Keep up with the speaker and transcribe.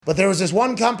But there was this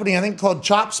one company, I think, called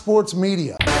Chop Sports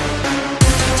Media.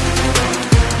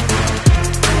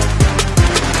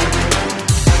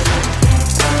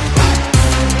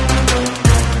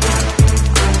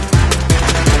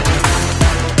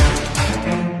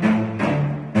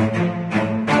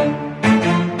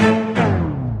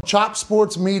 Chop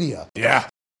Sports Media. Yeah.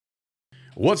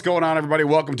 What's going on, everybody?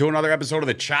 Welcome to another episode of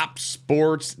the Chop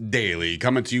Sports Daily,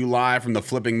 coming to you live from the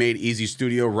Flipping Made Easy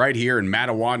studio right here in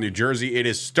Mattawa, New Jersey. It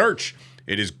is Sturch.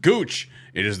 It is Gooch.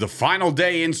 It is the final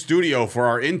day in studio for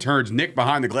our interns, Nick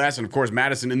behind the glass, and of course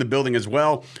Madison in the building as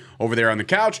well, over there on the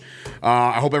couch.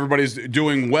 I hope everybody's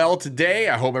doing well today.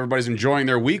 I hope everybody's enjoying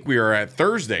their week. We are at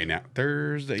Thursday now.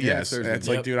 Thursday, yes. Thursday. It's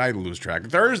like, dude, I lose track.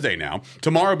 Thursday now.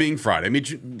 Tomorrow being Friday. I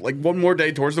mean, like one more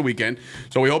day towards the weekend.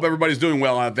 So we hope everybody's doing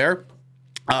well out there.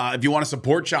 If you want to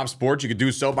support Chop Sports, you can do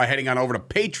so by heading on over to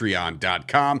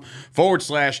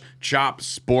patreon.com/Chop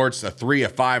Sports, a $3, a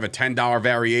 $5, a $10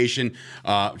 variation.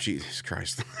 Jesus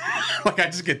Christ. Like, I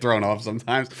just get thrown off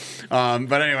sometimes.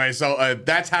 But anyway, so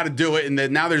that's how to do it. And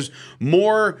then now there's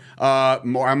more, I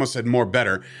almost said more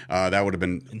better. That would have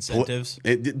been incentives.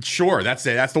 Sure, that's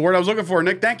it. That's the word I was looking for,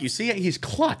 Nick. Thank you. See, he's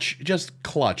clutch, just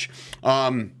clutch.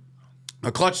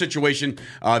 A clutch situation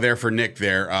there for Nick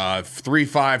there. $3,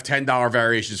 $5, $10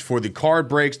 variations for the card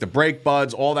breaks, the break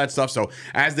buds, all that stuff. So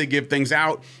as they give things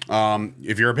out,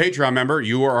 if you're a Patreon member,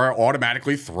 you are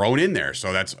automatically thrown in there.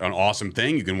 So that's an awesome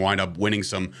thing. You can wind up winning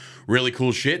some really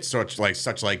cool shit, such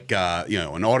like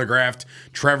an autographed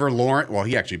Trevor Lawrence. Well,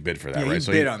 he actually bid for that, right?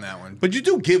 He bid on that one. But you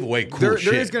do give away cool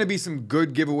shit. There is going to be some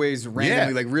good giveaways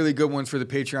randomly, like really good ones for the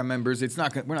Patreon members. We're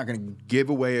not going to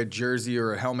give away a jersey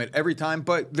or a helmet every time,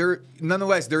 but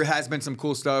nonetheless, there has been some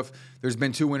cool stuff. There's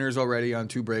been 2 winners already on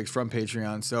 2 breaks from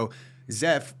Patreon. So,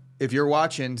 Zeph, if you're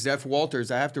watching, Zeph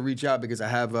Walters, I have to reach out because I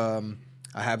have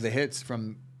the hits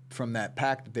from that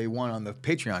pack that they won on the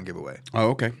Patreon giveaway. Oh,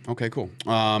 okay. Okay, cool.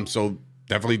 So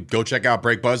definitely go check out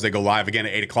Break Buzz. They go live again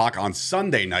at 8 o'clock on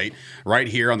Sunday night right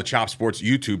here on the Chop Sports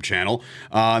YouTube channel.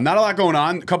 Not a lot going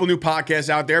on. A couple new podcasts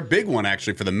out there. Big one,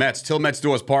 actually, for the Mets. Till Mets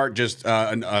Do Us Part just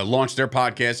launched their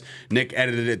podcast. Nick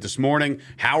edited it this morning.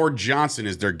 Howard Johnson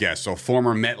is their guest. So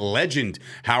former Met legend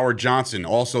Howard Johnson,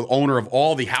 also owner of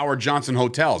all the Howard Johnson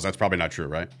hotels. That's probably not true,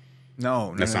 right?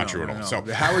 No, that's not true at all. No. So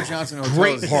the Howard Johnson Hotel,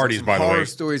 great parties, by the way. Horror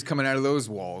stories coming out of those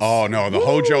walls. Oh no, the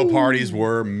Hojo parties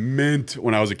were mint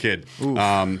when I was a kid.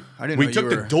 I didn't we know took you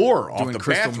the were door off doing the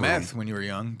crystal bathroom. meth when you were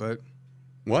young, but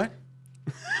what?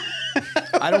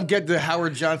 I don't get the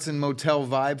Howard Johnson motel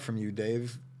vibe from you,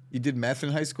 Dave. You did meth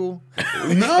in high school?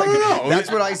 No. That's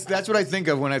what I think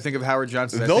of when I think of Howard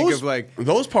Johnson. I think of like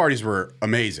those parties were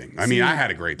amazing. I mean, I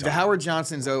had a great time. The Howard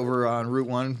Johnson's over on Route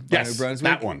 1 by New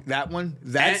Brunswick. That one.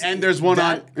 And there's one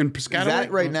in Piscataway.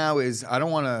 That right now is, I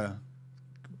don't want to.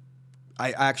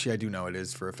 I do know it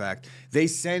is for a fact. They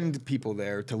send people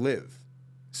there to live.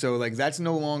 So, like, that's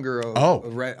no longer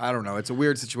I don't know. It's a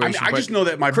weird situation. I just know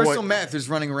that my crystal meth is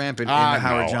running rampant in the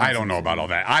Howard Johnson. I don't know about all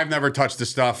that. I've never touched the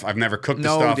stuff. I've never cooked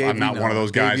the stuff. Dave, I'm not one of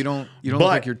those guys. Dave, you don't look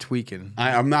like you're tweaking.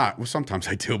 I'm not. Well, sometimes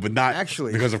I do, but not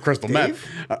actually because of crystal Dave?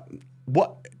 meth.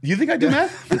 What? You think I do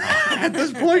meth at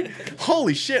this point?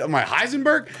 Holy shit. Am I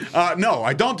Heisenberg? No,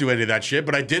 I don't do any of that shit,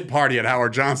 but I did party at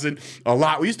Howard Johnson a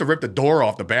lot. We used to rip the door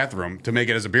off the bathroom to make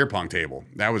it as a beer pong table.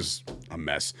 That was a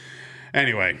mess.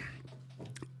 Anyway.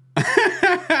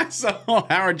 So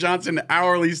Howard Johnson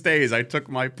hourly stays. I took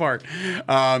my part.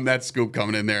 That scoop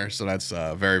coming in there. So that's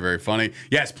very, very funny.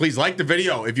 Yes, please like the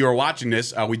video. If you are watching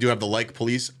this, we do have the like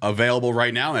police available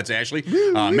right now. That's Ashley.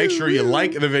 Make sure you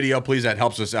like the video, please. That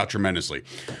helps us out tremendously.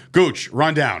 Gooch,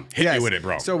 rundown. Hit me with it,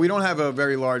 bro. So we don't have a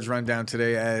very large rundown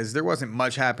today as there wasn't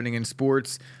much happening in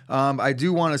sports. I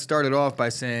do want to start it off by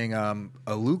saying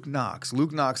Luke Knox.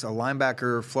 Luke Knox, a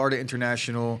linebacker, Florida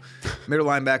International, middle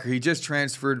linebacker. He just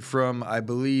transferred from, I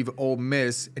believe, Ole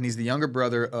Miss, and he's the younger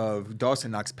brother of Dawson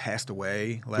Knox, passed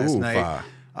away last night.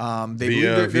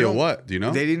 Via what? Do you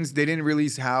know? They didn't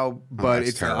release how, but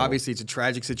it's obviously it's a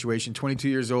tragic situation. 22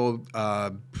 years old.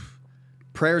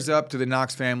 Prayers up to the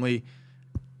Knox family.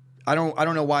 I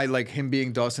don't know why, like, him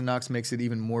being Dawson Knox makes it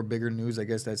even more bigger news. I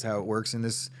guess that's how it works in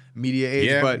this media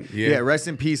age. Yeah, rest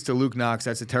in peace to Luke Knox.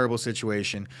 That's a terrible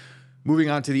situation.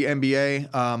 Moving on to the NBA,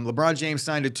 LeBron James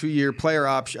signed a 2-year player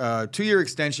option, 2-year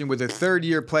extension with a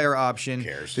 3rd-year player option. Who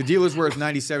cares? The deal is worth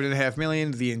 $97.5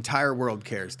 million. The entire world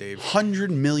cares, Dave.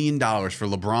 $100 million for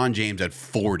LeBron James at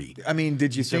 40. I mean,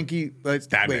 did you think he?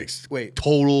 That makes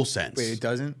total sense. Wait, it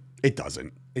doesn't. It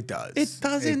doesn't. It does. It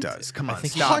doesn't. It does. Come on.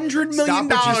 $100 million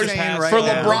for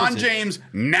LeBron James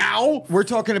now? We're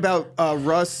talking about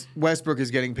Russ Westbrook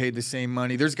is getting paid the same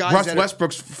money. There's guys. Russ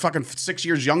Westbrook's fucking 6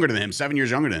 years younger than him, 7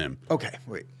 years younger than him. Okay,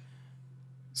 wait.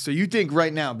 So you think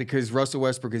right now, because Russell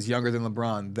Westbrook is younger than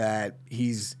LeBron, that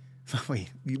he's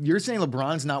wait, you're saying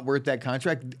LeBron's not worth that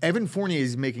contract? Evan Fournier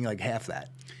is making like half that.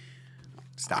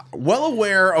 Stop. Well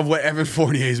aware of what Evan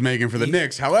Fournier is making for the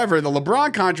Knicks. However, the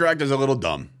LeBron contract is a little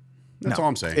dumb. That's all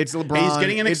I'm saying. It's LeBron. He's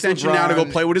getting an extension now to go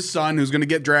play with his son, who's going to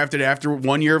get drafted after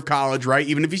 1 year of college, right?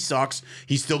 Even if he sucks,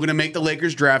 he's still going to make the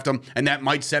Lakers draft him, and that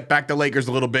might set back the Lakers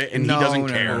a little bit, and he doesn't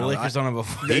care. The Lakers don't have a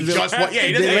He just wa- yeah,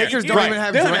 he The doesn't- Lakers don't right. even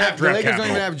have They don't draft. The draft Lakers don't capital.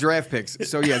 even have draft picks.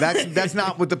 So yeah, that's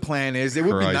not what the plan is. It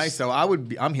would be Christ. nice though.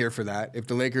 I'm here for that. If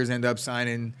the Lakers end up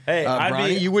signing Hey, I'd Bronny,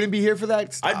 be- you wouldn't be here for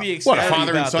that. Stop. I'd be What, excited a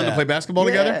father and about son to that. play basketball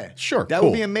together? Sure, That cool.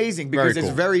 would be amazing because Very it's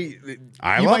cool. very.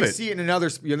 I you love might it. see it in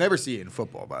another. You'll never see it in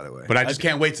football, by the way. But I just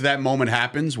can't wait till that moment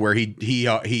happens where he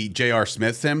J.R.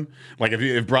 Smiths him. Like if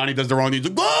Bronny does the wrong, he's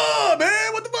like, "Oh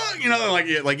man, what the fuck?" You know,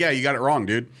 like yeah, you got it wrong,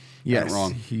 dude. You got yes, it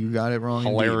wrong. you got it wrong.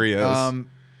 indeed. Hilarious.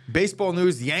 Baseball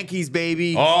news: Yankees,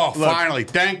 baby. Oh, Look, finally!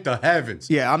 Thank the heavens.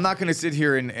 Yeah, I'm not going to sit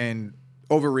here and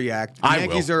overreact. The I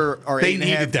Yankees will. are They 8.5.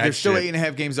 needed that They're still shit.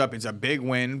 8.5 games up. It's a big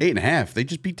win. 8.5. They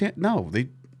just beat Tampa. No, they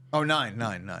Oh, 9.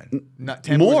 Not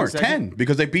 10. more was in second? 10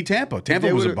 because they beat Tampa. If Tampa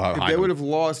they was would've- about if high. they would have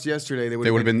lost yesterday, they would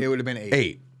have been. It would have been 8.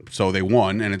 8. So they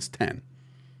won, and it's 10.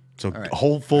 So a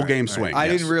whole full game swing. I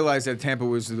yes. didn't realize that Tampa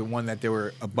was the one that they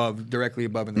were directly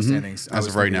above in the standings. I As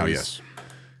was of right thinking now, it was- yes.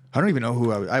 I don't even know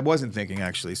who I wasn't thinking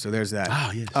actually. So there's that.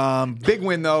 Oh, yes. Big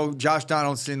win though. Josh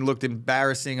Donaldson looked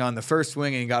embarrassing on the first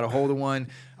swing and he got a hold of one.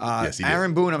 Yes, he did.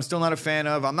 Aaron Boone, I'm still not a fan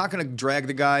of. I'm not going to drag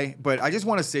the guy, but I just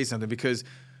want to say something because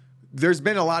there's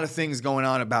been a lot of things going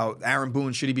on about Aaron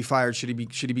Boone. Should he be fired? Should he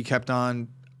be kept on?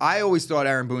 I always thought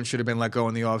Aaron Boone should have been let go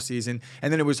in the offseason.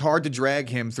 And then it was hard to drag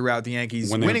him throughout the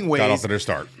Yankees' When they winning ways. got off to their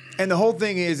start. And the whole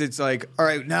thing is, it's like, all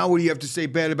right, now what do you have to say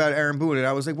bad about Aaron Boone? And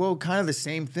I was like, well, kind of the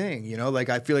same thing, you know? Like,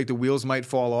 I feel like the wheels might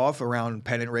fall off around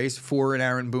pennant race for an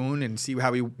Aaron Boone and see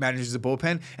how he manages the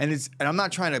bullpen. And I'm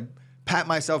not trying to pat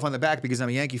myself on the back because I'm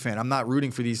a Yankee fan. I'm not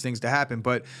rooting for these things to happen.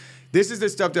 But this is the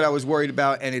stuff that I was worried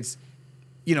about. And it's,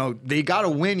 you know, they got a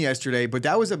win yesterday, but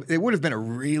it would have been a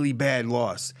really bad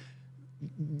loss.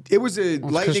 It was a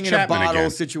lightning in a Chapman bottle again.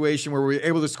 situation where we were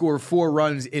able to score 4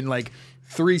 runs in like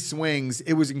 3 swings.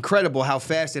 It was incredible how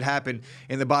fast it happened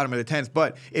in the bottom of the 10th,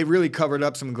 but it really covered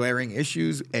up some glaring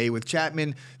issues, with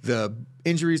Chapman, the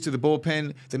injuries to the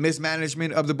bullpen, the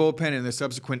mismanagement of the bullpen, and the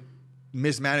subsequent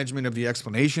mismanagement of the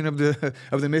explanation of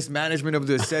the mismanagement of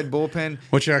the said bullpen.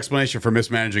 What's your explanation for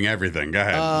mismanaging everything? Go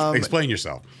ahead. Explain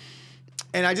yourself.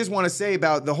 And I just want to say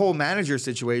about the whole manager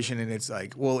situation, and it's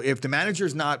like, well, if the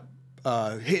manager's not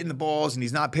hitting the balls and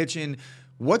he's not pitching,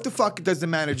 what the fuck does the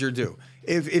manager do?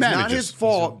 If it's not Manages. his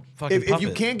fault, fucking if you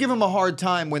puppet. can't give him a hard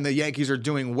time when the Yankees are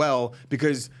doing well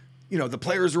because, you know, the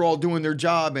players are all doing their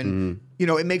job and, you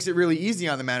know, it makes it really easy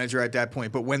on the manager at that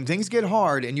point. But when things get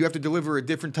hard and you have to deliver a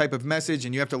different type of message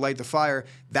and you have to light the fire,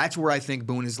 that's where I think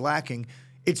Boone is lacking.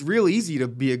 It's real easy to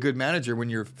be a good manager when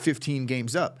you're 15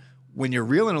 games up. When you're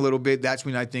reeling a little bit, that's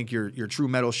when I think your true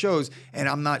metal shows. And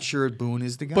I'm not sure Boone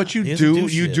is the guy. But you He doesn't do you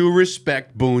shit. do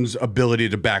respect Boone's ability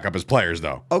to back up his players,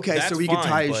 though. okay, That's so he can fine,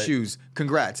 tie his but- shoes.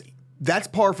 Congrats. That's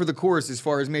par for the course as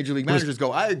far as major league managers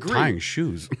go. I agree. Tying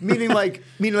shoes. meaning like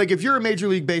if you're a major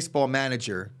league baseball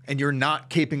manager and you're not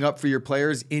caping up for your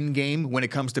players in game when it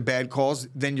comes to bad calls,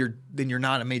 then you're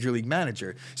not a major league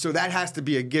manager. So that has to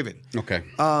be a given. Okay.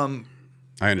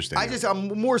 I understand.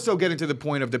 I'm more so getting to the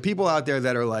point of the people out there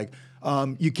that are like,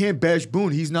 you can't bash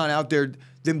Boone. He's not out there.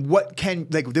 Then what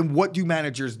do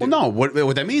managers do? Well, no.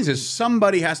 What that means is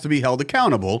somebody has to be held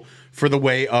accountable for the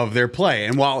way of their play.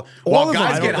 And while of them.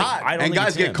 guys I get don't think- hot I don't and think guys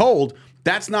it's get him. cold,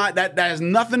 that has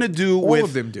nothing to do with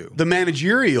of them do. the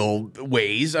managerial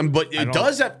ways. But it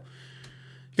does have.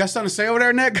 You got something to say over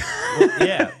there, Nick?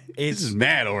 Yeah, This it's is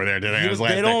mad over there today. On his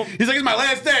last they day. don't- He's like, it's my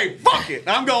last day. Fuck it.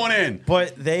 I'm going in.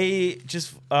 but they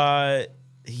just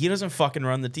he doesn't fucking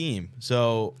run the team.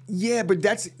 So Yeah, but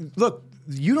look,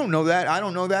 you don't know that. I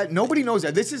don't know that. Nobody knows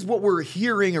that. This is what we're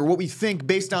hearing or what we think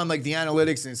based on like the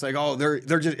analytics, and it's like, oh, they're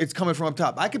just it's coming from up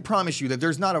top. I could promise you that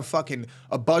there's not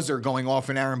a buzzer going off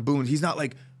in Aaron Boone. He's not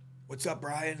like, what's up,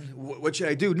 Brian? What should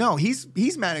I do? No, he's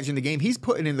managing the game. He's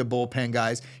putting in the bullpen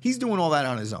guys. He's doing all that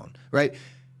on his own, right?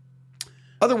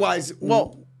 Otherwise,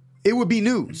 well, it would be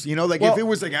news, you know. Like if it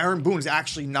was like Aaron Boone's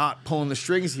actually not pulling the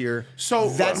strings here, So,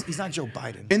 he's not Joe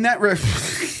Biden. In that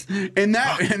in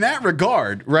that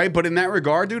regard, right? But in that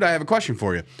regard, dude, I have a question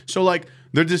for you. So, like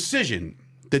the decision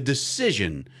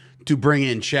to bring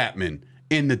in Chapman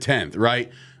in the 10th,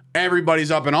 right?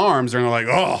 Everybody's up in arms and they're like,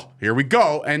 "Oh, here we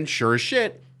go!" And sure as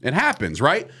shit, it happens,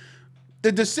 right?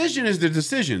 The decision is the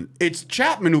decision. It's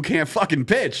Chapman who can't fucking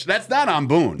pitch. That's not on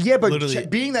Boone. Yeah, but Literally.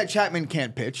 being that Chapman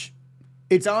can't pitch,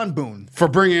 It's on Boone. For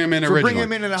bringing him in originally. Bringing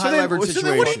him in a So high then- leverage So situation.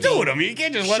 then what do you do with him? You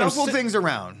can't just let him Shuffle sit. things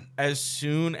around. As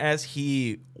soon as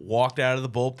he walked out of the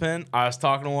bullpen, I was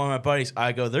talking to one of my buddies.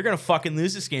 I go, they're gonna fucking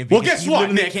lose this game. Well, because guess you what,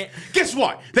 literally Nick? can't- Guess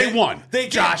what? They won. they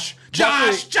can't.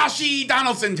 Joshy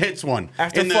Donaldson hits one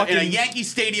After in a fucking- Yankee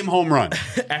Stadium home run.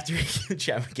 After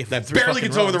Chapman gave That them 3 barely fucking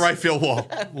gets over the runs. right field wall.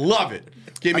 Love it.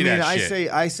 Give me that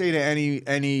shit. I say to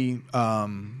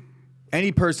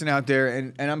any person out there,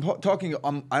 and I'm talking.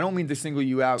 I don't mean to single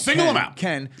you out. Single them out.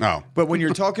 Ken. Oh. But when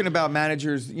you're talking about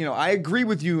managers, I agree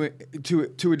with you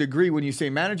to a degree when you say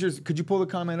managers. Could you pull the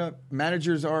comment up?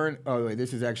 Managers aren't. Oh wait,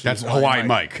 this is actually That's Hawaii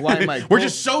Mike. Hawaii Mike. We're Pull-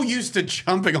 just so used to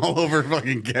jumping all over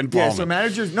fucking Ken Palmer. Yeah, so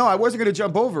managers. No, I wasn't going to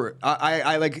jump over it.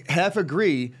 I like half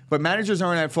agree, but managers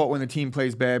aren't at fault when the team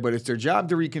plays bad. But it's their job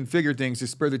to reconfigure things to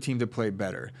spur the team to play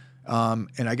better.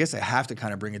 And I guess I have to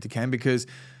kind of bring it to Ken because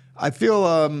I feel,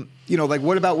 like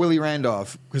what about Willie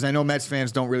Randolph? Because I know Mets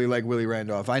fans don't really like Willie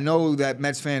Randolph. I know that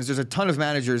Mets fans. There's a ton of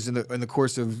managers in the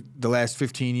course of the last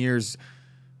 15 years.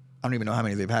 I don't even know how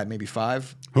many they've had. Maybe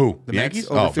 5. Who? The Yankees?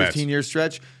 Mets over Oh, Mets. 15-year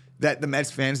stretch. That the Mets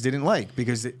fans didn't like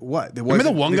because there Remember wasn't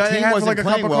the one guy they team had for wasn't like a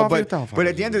cup playing of well, coffee? but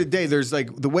at the end of the day, there's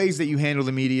like the ways that you handle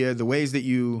the media, the ways that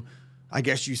you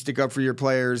stick up for your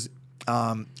players.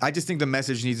 I just think the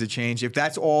message needs to change. If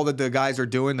that's all that the guys are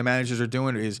doing, the managers are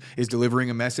doing is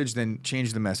delivering a message, then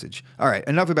change the message. All right,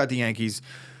 enough about the Yankees.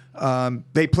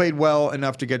 They played well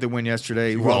enough to get the win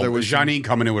yesterday. Well, While there was Janine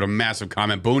coming in with a massive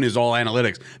comment. Boone is all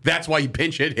analytics. That's why you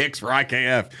pinch hit Hicks for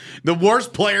IKF. The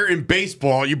worst player in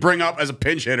baseball you bring up as a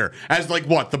pinch hitter. As like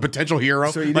what? The potential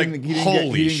hero? so he like, didn't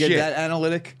holy get shit. that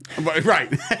analytic. But- right.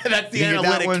 That's the You get that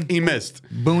analytic one? he missed.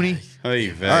 Booney. Hey,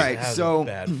 All right, That was so a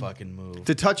bad fucking move.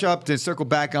 to circle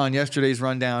back on yesterday's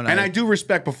rundown. And I do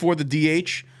respect before the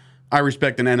DH. I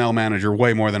respect an NL manager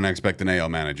way more than I expect an AL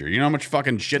manager. You know how much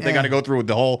fucking shit they got to go through with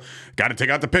the whole, got to take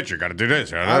out the pitcher, got to do this,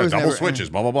 double never- switches,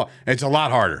 blah, blah, blah. It's a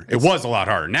lot harder. It was a lot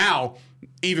harder. Now,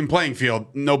 even playing field,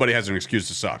 nobody has an excuse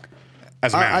to suck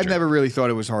as a manager. I've never really thought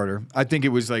it was harder. I think it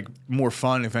was like more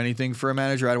fun, if anything, for a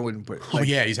manager. I wouldn't put. Oh,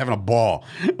 yeah, he's having a ball.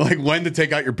 Like when to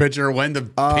take out your pitcher, when to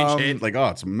pinch hit. Like, oh,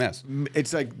 it's a mess.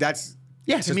 It's like that's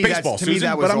Yes, to it's me. baseball, To me, Susan,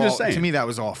 that was but I'm just saying. To me, that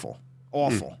was awful.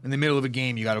 Awful. In the middle of a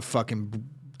game, you got to fucking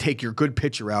take your good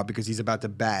pitcher out because he's about to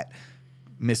bat.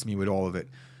 Miss me with all of it.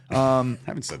 I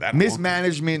haven't said that in a long time.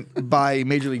 Mismanagement by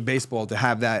Major League Baseball to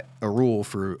have that a rule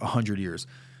for 100 years.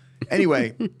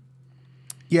 Anyway,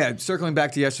 yeah, circling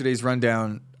back to yesterday's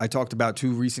rundown, I talked about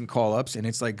 2 recent call-ups, and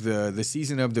it's like the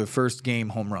season of the first game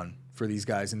home run for these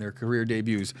guys in their career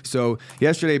debuts. So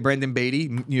yesterday, Brendan Beatty,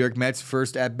 New York Mets,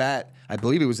 first at-bat. I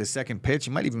believe it was his second pitch.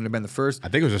 It might even have been the first I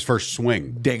think it was his first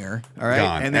swing. dinger. All right,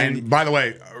 Gone. and then by the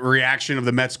way, reaction of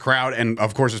the Mets crowd and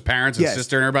of course his parents and Yes.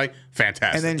 sister and everybody,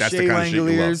 fantastic. And then That's Shea the kind of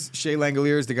shit you love.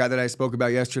 Langoliers, the guy that I spoke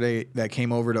about yesterday that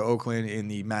came over to Oakland in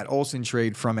the Matt Olson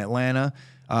trade from Atlanta.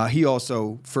 He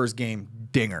also, first game,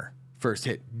 dinger. First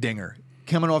hit, dinger.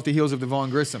 Coming off the heels of Devon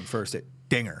Grissom, first hit,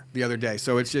 dinger the other day.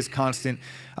 So it's just constant.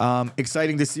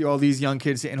 Exciting to see all these young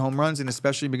kids hitting home runs, and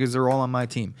especially because they're all on my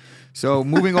team. So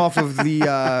moving off of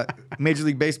the Major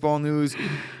League Baseball news,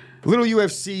 little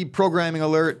UFC programming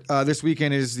alert. This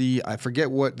weekend is I forget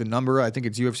what the number, I think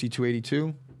it's UFC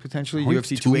 282. Potentially we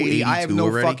UFC have 280. I have 282 no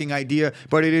already? fucking idea,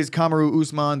 but it is Kamaru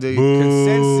Usman, the Boo.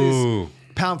 consensus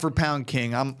pound for pound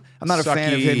king. I'm not a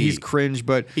fan of him. Sucky. He's cringe,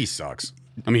 but He sucks.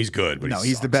 I mean, he's good, but no, he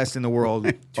he's the sucks. best in the world.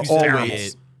 Always.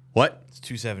 278. What? It's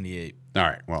 278. All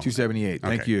right. Well, 278.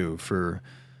 Thank Okay. you for.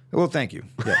 Well, thank you.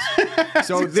 Yes.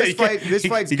 So this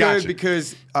fight's he got good you.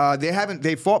 because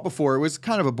they fought before. It was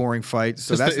kind of a boring fight,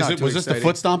 so that's not too was this the exciting.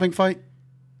 foot stomping fight?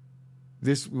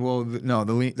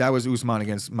 That was Usman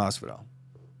against Masvidal.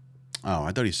 Oh,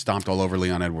 I thought he stomped all over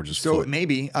Leon Edwards' So foot.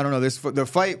 maybe, I don't know. The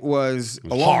fight was a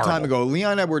was long horrible. time ago.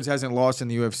 Leon Edwards hasn't lost in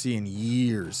the UFC in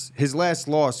years. His last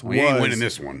loss We ain't winning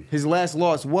this one. His last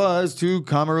loss was to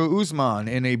Kamaru Usman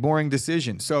in a boring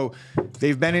decision. So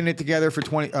they've been in it together for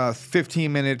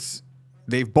 15 minutes.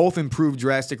 They've both improved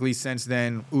drastically since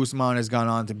then. Usman has gone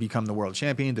on to become the world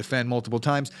champion, defend multiple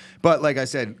times. But like I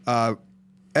said,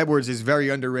 Edwards is very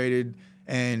underrated,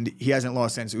 and he hasn't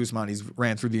lost since Usman. He's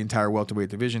ran through the entire welterweight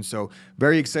division. So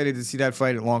very excited to see that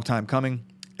fight. A long time coming.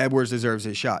 Edwards deserves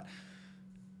his shot.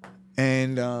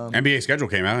 And NBA schedule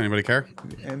came out. Anybody care?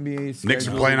 NBA schedule Knicks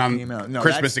are playing came out. on No,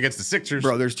 Christmas that's- against the Sixers.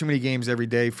 Bro, there's too many games every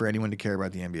day for anyone to care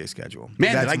about the NBA schedule.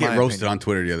 Man, That's did I get my roasted opinion. on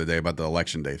Twitter the other day about the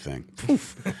election day thing.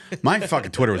 My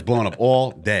fucking Twitter was blowing up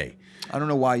all day I don't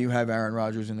know why you have Aaron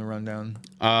Rodgers in the rundown.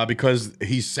 because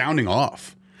he's sounding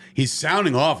off. He's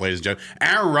sounding off, ladies and gentlemen.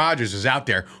 Aaron Rodgers is out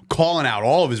there calling out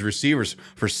all of his receivers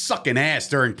for sucking ass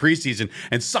during preseason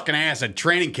and sucking ass at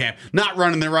training camp, not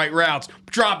running the right routes,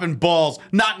 dropping balls,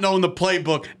 not knowing the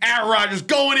playbook. Aaron Rodgers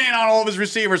going in on all of his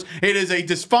receivers. It is a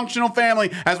dysfunctional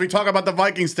family as we talk about the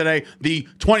Vikings today, the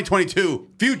 2022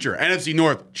 future NFC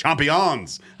North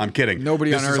champions. I'm kidding.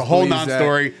 Nobody this on is earth a whole believes that.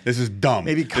 non-story. This is dumb.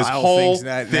 Maybe this Kyle whole thinks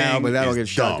that now, thing but that'll is get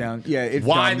shut dumb. down. Yeah, it's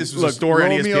why dumb. this was Look, a story on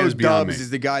Romeo ESPN is beyond Dubs me. is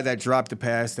the guy that dropped the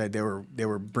pass that they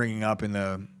were bringing up in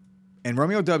the. And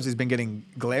Romeo Dubs has been getting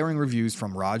glaring reviews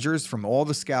from Rodgers, from all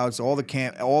the scouts, all the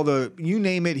camp, all the you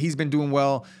name it. He's been doing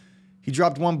well. He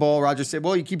dropped one ball. Rodgers said,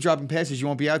 "Well, you keep dropping passes, you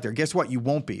won't be out there." Guess what? You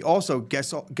won't be. Also,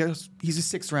 guess he's a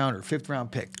 6th rounder, 5th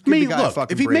round pick. I mean, Give the guy a look,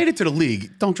 fucking if he break. made it to the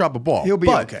league, don't drop a ball. He'll be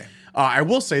But, okay. I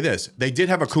will say this. They did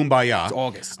have a kumbaya. It's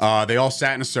August. They all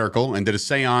sat in a circle and did a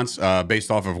seance based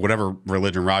off of whatever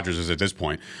religion Rodgers is at this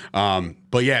point.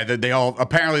 But yeah, they all,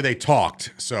 apparently they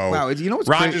talked. So Wow, you know what's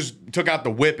Rodgers took out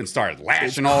the whip and started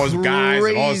lashing all his guys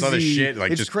and all this other crazy. shit.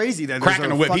 Like It's just crazy that there's cracking a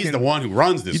the whip. He's fucking- the one who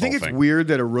runs this You think whole it's thing. weird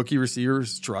that a rookie receiver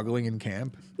is struggling in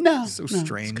camp? No, It's so no, it's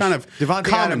strange. kind of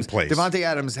commonplace. Devontae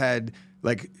Adams had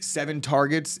like 7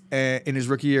 targets in his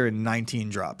rookie year and 19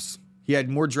 drops. He had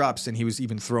more drops than he was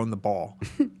even throwing the ball.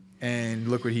 And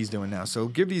look what he's doing now. So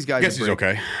give these guys I guess a he's break.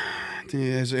 okay.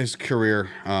 His career.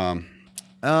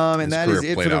 And His that is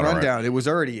career it played for the out all right. rundown. It was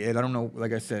already it. I don't know.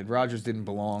 Like I said, Rodgers didn't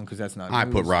belong because that's not I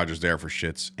put news. Rodgers there for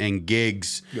shits and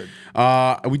gigs. Good.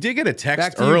 We did get a Back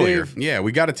text to you, earlier. Dave. Yeah,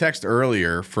 we got a text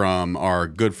earlier from our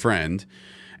good friend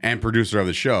and producer of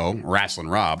the show, Wrestling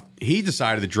Rob. He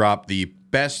decided to drop the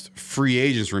best free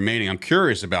agents remaining. I'm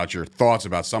curious about your thoughts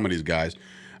about some of these guys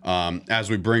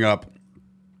as we bring up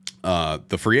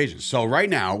the free agents. So right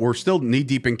now, we're still knee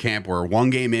deep in camp. We're 1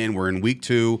 game in. We're in week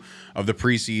 2 of the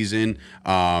preseason.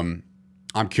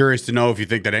 I'm curious to know if you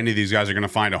think that any of these guys are going to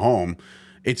find a home.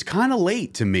 It's kind of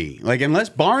late to me. Like, unless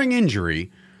barring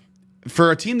injury,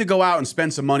 for a team to go out and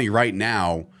spend some money right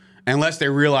now, unless they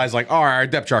realize, like, all right, our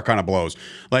depth chart kind of blows.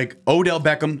 Like, Odell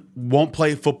Beckham won't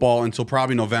play football until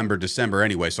probably November, December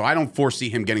anyway. So I don't foresee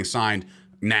him getting signed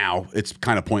now. It's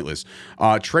kind of pointless.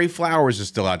 Trey Flowers is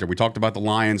still out there. We talked about the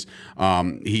Lions.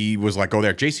 He was like, go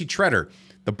there. J.C. Treader.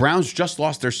 The Browns just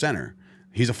lost their center.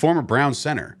 He's a former Browns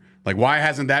center. Like, why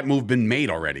hasn't that move been made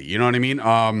already? You know what I mean?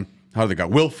 How do they go?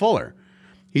 Will Fuller.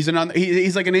 He's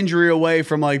like an injury away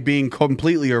from like being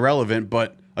completely irrelevant,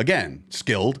 but again,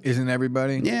 skilled. Isn't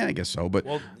everybody? Yeah, I guess so. But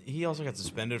Well, he also got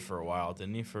suspended for a while,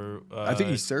 didn't he? For I think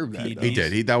he served that, PEDs? though. he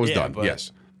did. That was Yeah, done. but-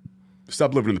 Yes.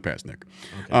 Stop living in the past, Nick.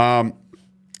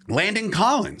 Landon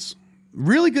Collins,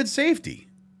 really good safety.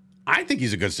 I think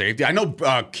he's a good safety. I know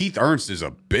Keith Ernst is a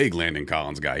big Landon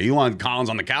Collins guy. He wanted Collins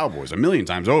on the Cowboys 1,000,000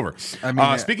 times over. I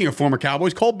mean, Speaking of former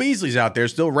Cowboys, Cole Beasley's out there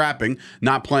still rapping,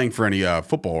 not playing for any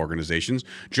football organizations.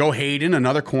 Joe Hayden,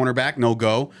 another cornerback, no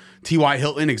go. T.Y.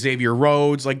 Hilton, Xavier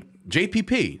Rhodes, like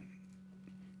JPP.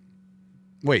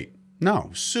 Wait,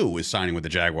 no, Sue is signing with the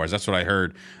Jaguars. That's what I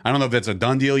heard. I don't know if that's a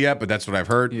done deal yet, but that's what I've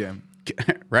heard. Yeah.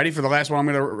 Ready for the last one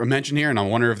I'm going to mention here? And I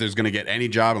wonder if there's going to get any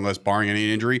job unless barring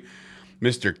any injury.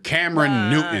 Mr.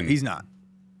 Cameron Newton. He's not.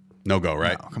 No go,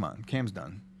 right? No, come on. Cam's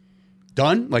done.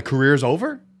 Done? Like career's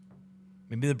over?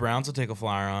 Maybe the Browns will take a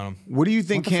flyer on him. What do you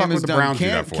think What the fuck Cam has would the done? Browns do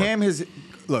that for? Cam has.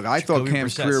 Look, I thought Jacoby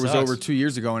Cam's Brissett career was sucks. over 2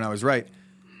 years ago, and I was right.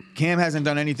 Cam hasn't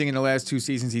done anything in the last 2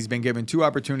 seasons. He's been given 2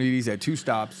 opportunities at 2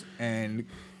 stops. And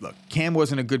look, Cam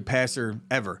wasn't a good passer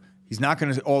ever. He's not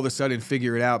going to all of a sudden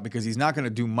figure it out because he's not going to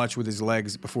do much with his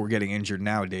legs before getting injured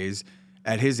nowadays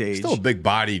at his age. Still a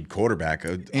big-bodied quarterback.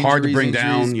 Hard to bring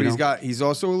down. You know? But he's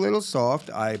also a little soft,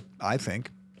 I think.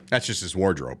 That's just his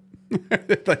wardrobe.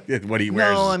 Like, what he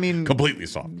wears No, is I mean- completely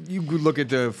soft. You could look at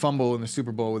the fumble in the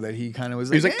Super Bowl that he kind of was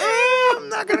like, He's like, I'm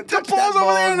not going to touch the ball's that ball.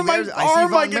 over there and my I see arm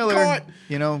Von might get Miller. caught.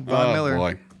 You know, Von Miller.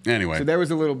 Boy. Anyway. So there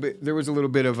was a little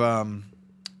bit of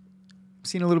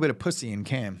seen a little bit of pussy in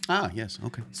Cam. Yes.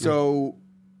 Okay. So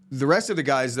the rest of the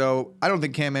guys, though, I don't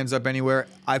think Cam ends up anywhere.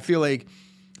 I feel like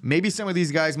maybe some of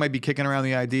these guys might be kicking around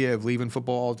the idea of leaving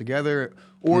football altogether,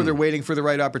 or they're waiting for the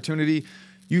right opportunity.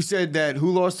 You said that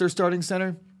who lost their starting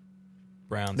center?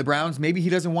 Browns. The Browns. Maybe he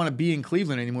doesn't want to be in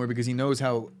Cleveland anymore because he knows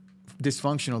how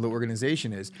dysfunctional the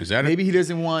organization is. Is that it? Maybe he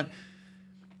doesn't want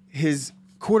his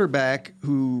quarterback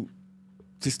to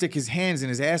stick his hands in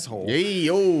his asshole. Hey,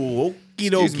 yo, okie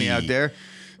Excuse dokie. me out there.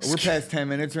 We're past 10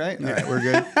 minutes, right? All right, we're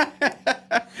good.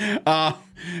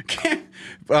 Cam,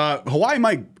 Hawaii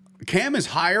Mike, Cam is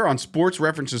higher on Sports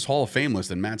Reference's Hall of Fame list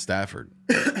than Matt Stafford.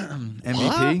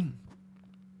 MVP?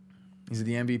 Is it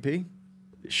the MVP?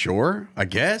 Sure, I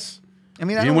guess. I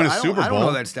mean, He I didn't don't, win a I don't- Super I don't know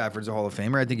Bowl. that Stafford's a Hall of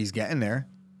Famer. I think he's getting there.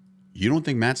 You don't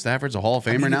think Matt Stafford's a Hall of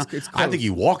Famer now? It's I think he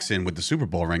walks in with the Super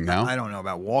Bowl ring now. I don't know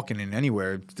about walking in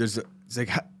anywhere. It's like,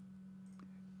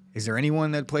 is there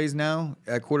anyone that plays now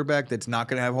at quarterback that's not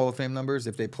going to have Hall of Fame numbers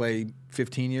if they play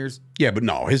 15 years? Yeah, but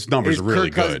no, his numbers are really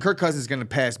good. Kirk Cousins is going to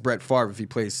pass Brett Favre if he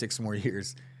plays 6 more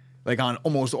years. Like on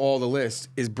almost all the lists,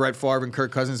 is Brett Favre and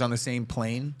Kirk Cousins on the same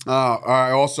plane?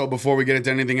 Also, before we get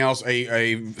into anything else,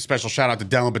 a special shout out to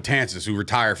Dellin Betances, who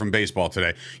retired from baseball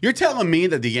today. You're telling me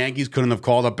that the Yankees couldn't have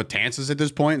called up Betances at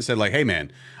this point and said, like, hey,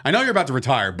 man, I know you're about to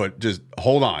retire, but just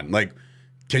hold on. Like,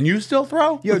 can you still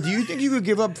throw? Yo, do you think you could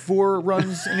give up 4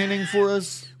 runs an inning for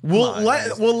us? Well,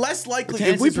 less likely.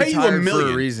 Betances If we pay you $1 retired for a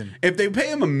million, reason. if they pay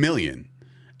him $1 million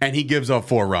and he gives up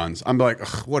 4 runs, I'm like,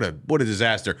 ugh, what a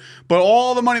disaster. But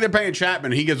all the money they're paying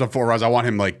Chapman, and he gives up 4 runs, I want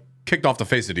him like kicked off the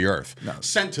face of the earth,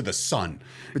 sent to the sun.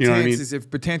 You know what I mean? If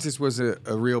Betances was a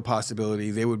real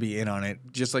possibility, they would be in on it.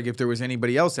 Just like if there was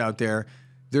anybody else out there,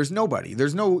 there's nobody.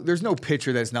 There's no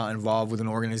pitcher that's not involved with an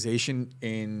organization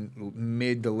in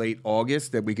mid to late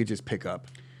August that we could just pick up.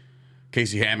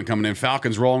 Casey Hammond coming in.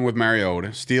 Falcons rolling with Mariota.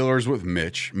 Steelers with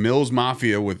Mitch. Mills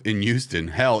Mafia in Houston.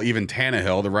 Hell, even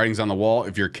Tannehill. The writing's on the wall.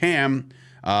 If you're Cam,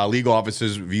 legal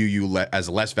offices view you as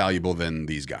less valuable than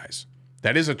these guys.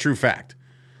 That is a true fact.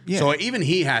 Yeah. So even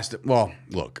he has to. Well,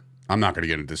 look, I'm not going to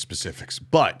get into specifics,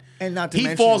 but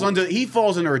he falls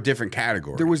under a different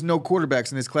category. There was no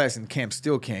quarterbacks in this class, and Cam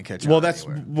still can't catch up. Well, that's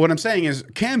what I'm saying is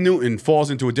Cam Newton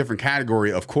falls into a different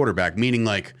category of quarterback, meaning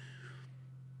like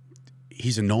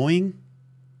he's annoying.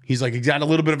 He's got a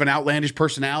little bit of an outlandish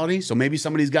personality. So maybe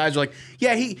some of these guys are like,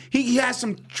 yeah, he has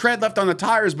some tread left on the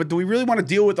tires, but do we really want to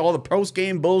deal with all the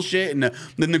post-game bullshit and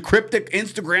the cryptic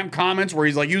Instagram comments where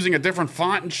he's like using a different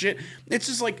font and shit? It's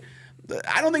just like,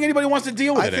 I don't think anybody wants to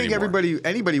deal with it anymore. I think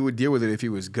anybody would deal with it if he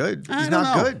was good. He's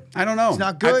not good. I don't know. He's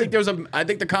not good. I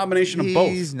think the combination of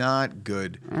both. He's not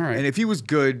good. All right. And if he was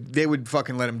good, they would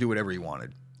fucking let him do whatever he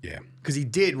wanted. Yeah. Because he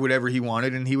did whatever he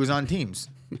wanted, and he was on teams.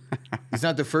 It's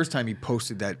not the first time he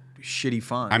posted that shitty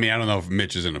font. I mean, I don't know if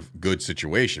Mitch is in a good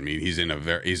situation. I mean, he's in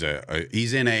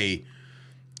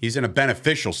a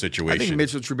beneficial situation. I think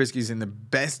Mitchell Trubisky's in the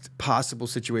best possible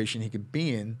situation he could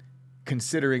be in,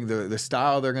 considering the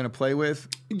style they're going to play with.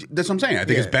 That's what I'm saying. I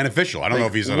think it's beneficial. I don't know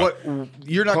if he's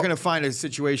you're not going to find a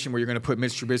situation where you're going to put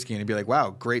Mitch Trubisky in and be like, wow,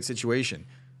 great situation.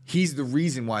 He's the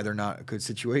reason why they're not a good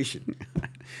situation.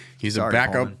 He's a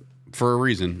backup for a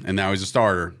reason, and now he's a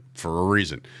starter for a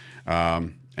reason.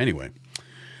 Anyway,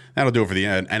 that'll do it for the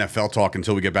NFL talk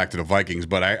until we get back to the Vikings.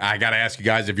 But I got to ask you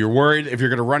guys, if you're worried, if you're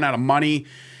going to run out of money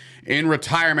in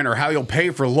retirement or how you'll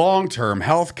pay for long-term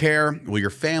health care, will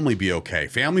your family be okay?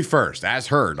 Family first, as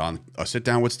heard on a Sit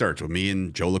Down with Sturts with me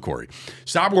and Joe LaCorey.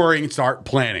 Stop worrying and start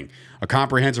planning. A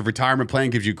comprehensive retirement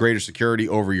plan gives you greater security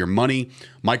over your money.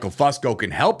 Michael Fusco can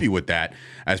help you with that.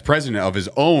 As president of his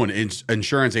own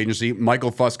insurance agency,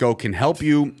 Michael Fusco can help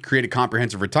you create a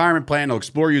comprehensive retirement plan. He'll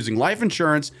explore using life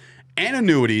insurance and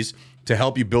annuities to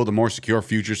help you build a more secure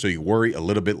future so you worry a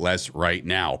little bit less right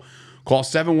now. Call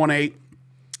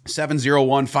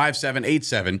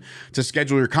 718-701-5787 to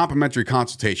schedule your complimentary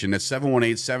consultation. That's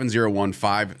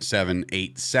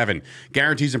 718-701-5787.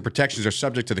 Guarantees and protections are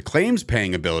subject to the claims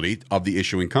paying ability of the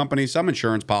issuing company. Some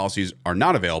insurance policies are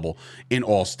not available in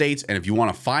all states. And if you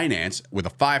want to finance with a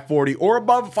 540 or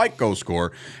above FICO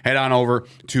score, head on over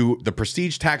to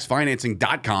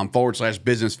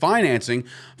theprestigetaxfinancing.com/business financing.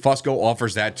 Fusco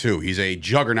offers that too. He's a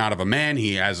juggernaut of a man.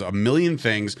 He has a million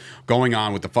things going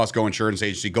on with the Fusco Insurance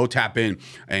Agency. Go tap in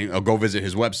and go visit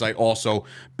his website. Also,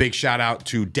 big shout out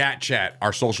to DatChat,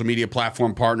 our social media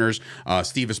platform partners,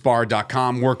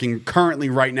 SteveAspar.com, working currently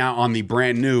right now on the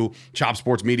brand new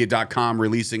ChopSportsMedia.com,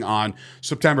 releasing on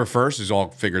September 1st, as all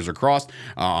figures are crossed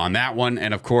on that one.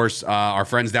 And of course, our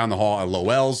friends down the hall at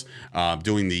Lowell's,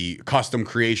 doing the custom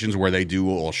creations where they do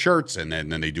all shirts and then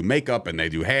they do makeup and they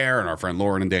do hair, and our friend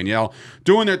Lauren and Danielle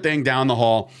doing their thing down the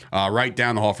hall, right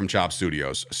down the hall from Chop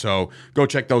Studios. So go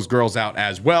check those girls out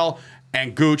as well.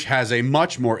 And Gooch has a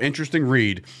much more interesting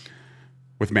read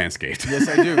with Manscaped. Yes,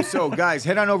 I do. So, guys,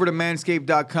 head on over to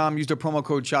manscaped.com. Use the promo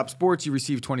code CHOPSPORTS. You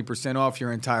receive 20% off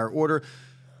your entire order.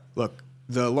 Look,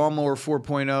 the Lawnmower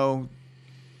 4.0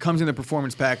 comes in the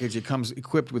performance package. It comes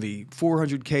equipped with a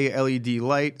 400K LED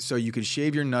light, so you can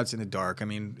shave your nuts in the dark. I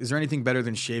mean, is there anything better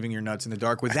than shaving your nuts in the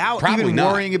dark without even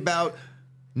worrying about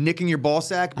nicking your ball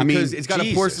sack? Because it's got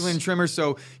a porcelain trimmer,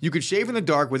 so you could shave in the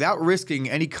dark without risking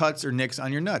any cuts or nicks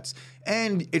on your nuts.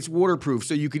 And it's waterproof,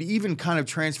 so you could even kind of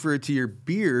transfer it to your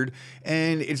beard,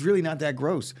 and it's really not that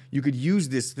gross. You could use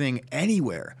this thing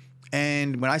anywhere.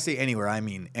 And when I say anywhere, I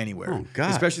mean anywhere. Oh,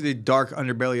 God. Especially the dark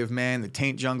underbelly of man, the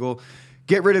taint jungle.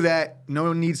 Get rid of that.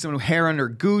 No need some hair under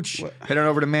gooch. Head on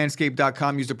over to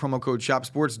manscaped.com. Use the promo code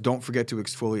ShopSports. Don't forget to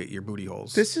exfoliate your booty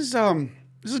holes. This is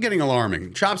getting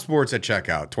alarming. Chop Sports at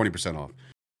checkout, 20% off.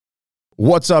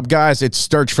 What's up, guys? It's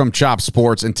Sturch from Chop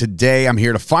Sports, and today I'm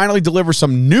here to finally deliver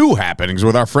some new happenings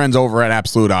with our friends over at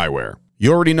Absolute Eyewear.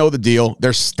 You already know the deal.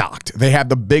 They're stocked. They have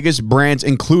the biggest brands,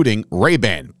 including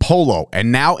Ray-Ban, Polo,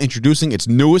 and now introducing its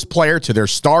newest player to their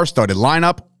star-studded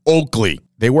lineup, Oakley.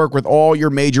 They work with all your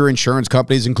major insurance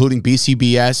companies, including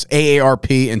BCBS,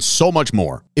 AARP, and so much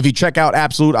more. If you check out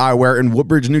Absolute Eyewear in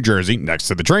Woodbridge, New Jersey, next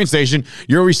to the train station,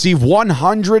 you'll receive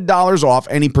 $100 off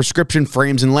any prescription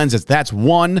frames and lenses. That's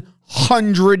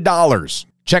 $100.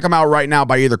 Check them out right now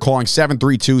by either calling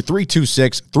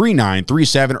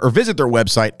 732-326-3937 or visit their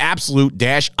website,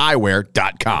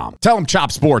 absolute-eyewear.com. Tell them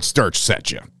Chop Sports Sturch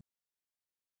sent you.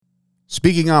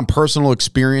 Speaking on personal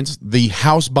experience, the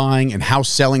house buying and house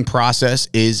selling process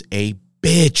is a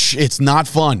bitch. It's not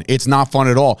fun. It's not fun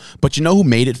at all. But you know who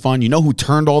made it fun? You know who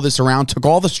turned all this around, took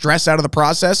all the stress out of the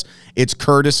process? It's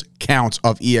Curtis Counts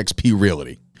of eXp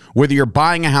Realty. Whether you're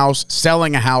buying a house,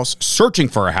 selling a house, searching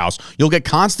for a house, you'll get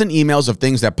constant emails of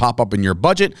things that pop up in your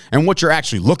budget and what you're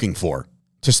actually looking for.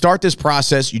 To start this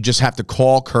process, you just have to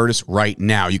call Curtis right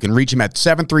now. You can reach him at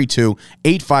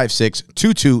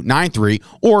 732-856-2293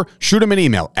 or shoot him an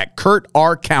email at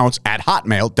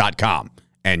kurtrcounts@hotmail.com.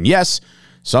 And yes,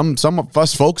 some of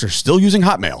us folks are still using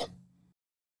Hotmail.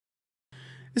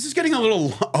 This is getting a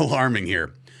little alarming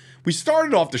here. We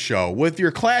started off the show with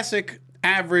your classic,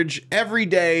 average,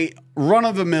 everyday,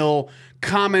 run-of-the-mill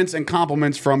comments and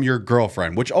compliments from your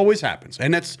girlfriend, which always happens.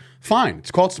 And that's fine.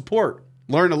 It's called support.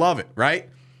 Learn to love it, right?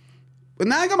 But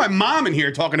now I got my mom in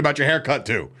here talking about your haircut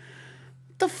too.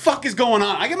 What the fuck is going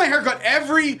on? I get my haircut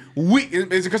every week. Is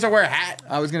it because I wear a hat?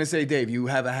 I was going to say, Dave, you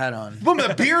have a hat on. But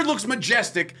the beard looks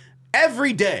majestic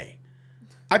every day.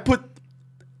 I put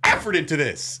effort into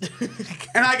this.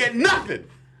 And I get nothing.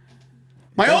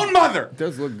 My own mother. It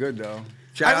does look good, though.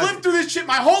 I've lived through this shit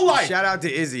my whole life. Shout out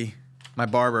to Izzy, my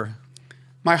barber.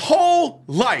 My whole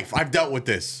life I've dealt with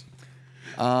this.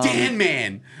 Tan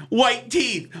man, white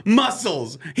teeth,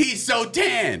 muscles. He's so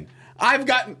tan. I've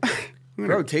gotten.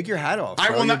 Bro, take your hat off. I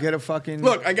will not get a fucking.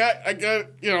 Look, I got.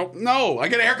 No, I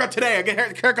get a haircut today. I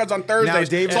get haircuts on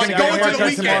Thursdays. Now, Dave's so I can go into the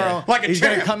weekend tomorrow. like a He's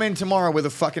champ. gonna come in tomorrow with a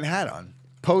fucking hat on.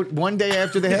 One day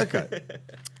after the haircut.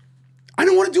 I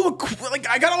don't want to do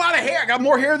I got a lot of hair. I got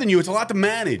more hair than you. It's a lot to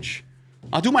manage.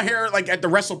 I'll do my hair like at the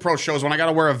WrestlePro shows when I got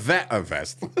to wear a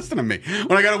vest. Listen to me.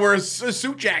 When I got to wear a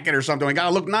suit jacket or something, I got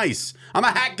to look nice. I'm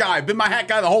a hat guy. I've been my hat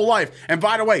guy the whole life. And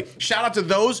by the way, shout out to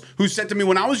those who said to me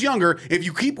when I was younger, if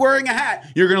you keep wearing a hat,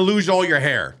 you're going to lose all your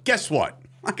hair. Guess what?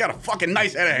 I got a fucking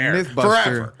nice head of hair. Mythbuster.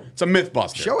 Forever. It's a myth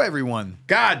buster. Show everyone.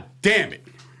 God damn it.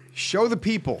 Show the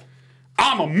people.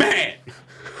 I'm a man.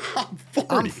 I'm 40.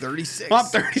 I'm 36. I'm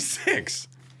 36.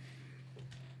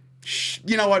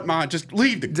 You know what, Ma? Just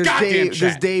leave the goddamn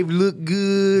chat. Does Dave look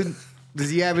good? Does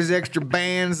he have his extra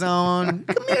bands on?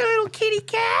 Come here, little kitty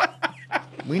cat.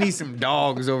 We need some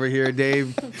dogs over here,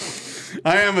 Dave.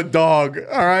 I am a dog,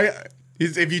 all right?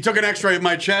 If you took an x-ray of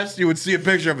my chest, you would see a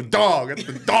picture of a dog. That's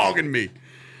the dog in me.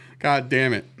 God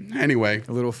damn it. Anyway.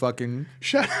 A little fucking...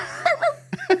 Shut up.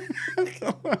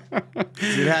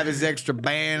 Does he have his extra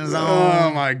bands on?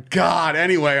 Oh, my God.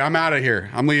 Anyway, I'm out of here.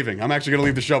 I'm leaving. I'm actually going to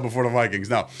leave the show before the Vikings.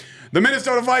 No. The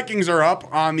Minnesota Vikings are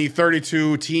up on the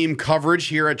 32 team coverage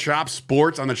here at Chop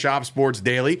Sports on the Chop Sports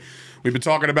Daily. We've been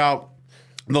talking about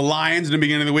the Lions in the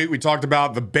beginning of the week. We talked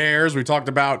about the Bears. We talked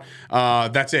about,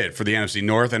 that's it for the NFC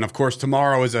North. And, of course,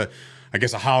 tomorrow is a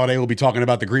holiday. We'll be talking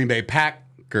about the Green Bay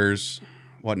Packers.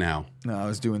 What now? No, I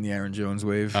was doing the Aaron Jones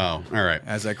wave. Oh, all right.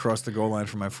 As I crossed the goal line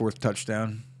for my 4th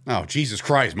touchdown. Oh, Jesus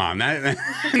Christ, Mom. Now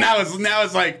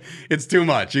it's like, it's too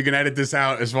much. You can edit this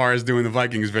out as far as doing the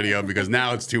Vikings video because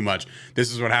now it's too much.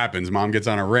 This is what happens. Mom gets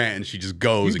on a rant and she just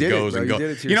goes and goes and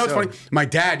goes. You know what's funny? My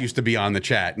dad used to be on the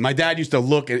chat. My dad used to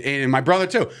look, and my brother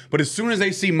too. But as soon as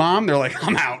they see Mom, they're like,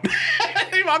 I'm out.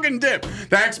 They fucking dip.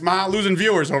 Thanks, Mom. Losing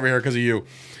viewers over here because of you.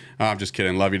 I'm just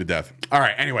kidding. Love you to death. All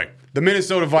right, anyway. The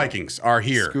Minnesota Vikings are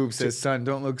here. Scoop says, son,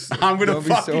 don't look so, I'm gonna don't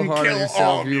fucking be so hard kill on yourself.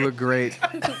 all of You you. look great.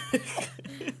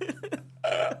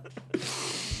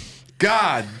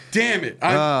 God damn it.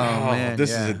 Man,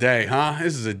 this is a day, huh?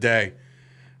 This is a day.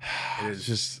 It is.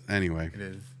 Just, anyway. It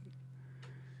is.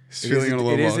 It's feeling a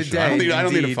little it is a emotional. day. I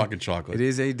don't need a indeed. fucking chocolate. It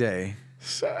is a day.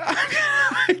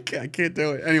 I can't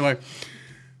do it. Anyway,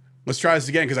 let's try this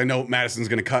again because I know Madison's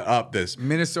going to cut up this.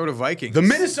 Minnesota Vikings. The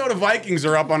Minnesota Vikings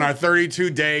are up on our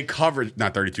 32-day coverage.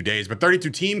 Not 32 days, but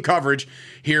 32-team coverage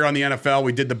here on the NFL.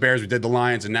 We did the Bears, we did the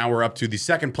Lions, and now we're up to the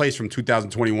second place from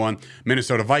 2021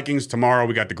 Minnesota Vikings. Tomorrow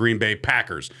we got the Green Bay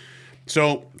Packers.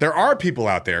 So there are people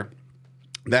out there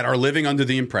that are living under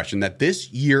the impression that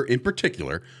this year in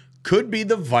particular could be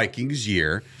the Vikings'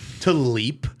 year to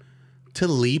leap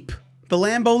the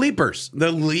Lambeau Leapers,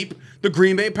 the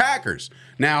Green Bay Packers.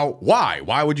 Now, why?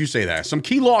 Why would you say that? Some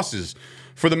key losses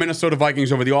for the Minnesota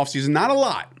Vikings over the offseason. Not a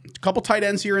lot. A couple tight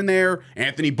ends here and there.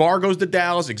 Anthony Barr goes to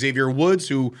Dallas. Xavier Woods,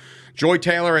 who Joy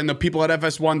Taylor and the people at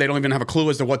FS1, they don't even have a clue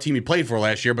as to what team he played for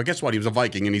last year. But guess what? He was a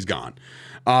Viking and he's gone.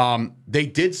 They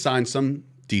did sign some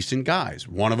decent guys.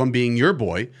 One of them being your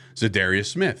boy, Zadarius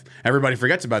Smith. Everybody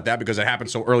forgets about that because it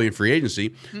happened so early in free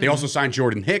agency. They also signed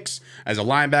Jordan Hicks as a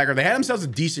linebacker. They had themselves a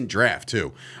decent draft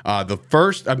too.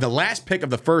 The last pick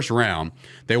of the first round,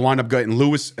 they wound up getting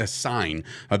Lewis Assign,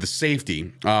 the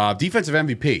safety, defensive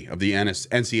MVP of the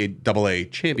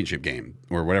NCAA championship game,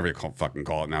 or whatever you fucking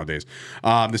call it nowadays.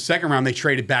 The second round, they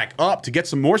traded back up to get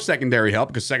some more secondary help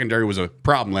because secondary was a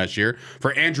problem last year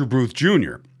for Andrew Booth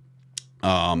Jr.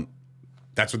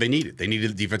 That's what they needed. They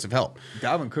needed defensive help.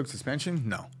 Dalvin Cook suspension?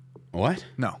 No. What?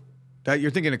 No. That you're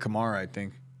thinking of Kamara, I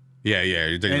think. Yeah.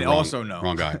 You're thinking And also no.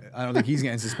 Wrong guy. I don't think he's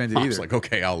getting suspended I either. was like,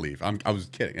 okay, I'll leave. I was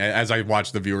kidding. As I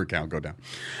watched the viewer count go down.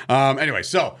 Anyway,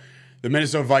 so the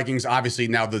Minnesota Vikings, obviously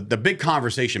now the big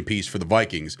conversation piece for the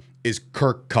Vikings is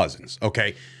Kirk Cousins,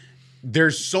 okay?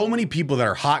 There's so many people that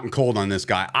are hot and cold on this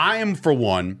guy. I am, for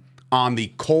one, on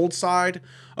the cold side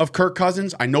of Kirk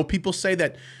Cousins. I know people say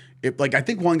that, I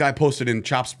think one guy posted in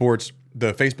Chop Sports,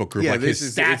 the Facebook group,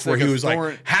 his stats where he was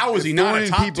like, how is he not a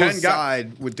top 10 guy?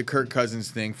 Side with the Kirk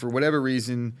Cousins thing, for whatever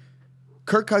reason,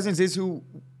 Kirk Cousins is who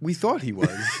we thought he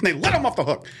was. They let him off the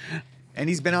hook. And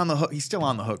he's been on the hook. He's still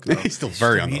on the hook, though. He's still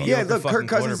very on the hook. Yeah, look, Kirk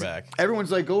Cousins, quarterback.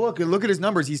 everyone's like, look at his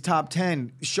numbers. He's top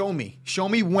 10. Show me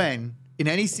when, in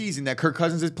any season that Kirk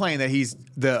Cousins is playing, that he's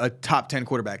a top 10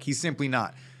 quarterback. He's simply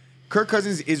not. Kirk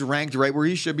Cousins is ranked right where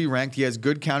he should be ranked. He has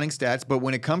good counting stats, but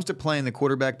when it comes to playing the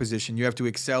quarterback position, you have to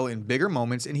excel in bigger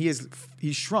moments, and he's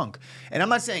shrunk. And I'm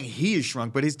not saying he is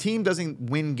shrunk, but his team doesn't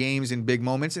win games in big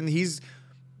moments, and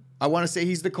I want to say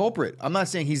he's the culprit. I'm not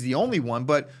saying he's the only one,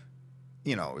 but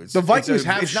the Vikings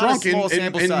have shrunk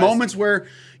in moments where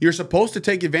you're supposed to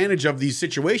take advantage of these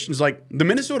situations. Like the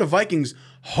Minnesota Vikings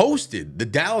hosted the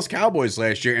Dallas Cowboys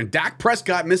last year, and Dak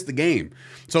Prescott missed the game.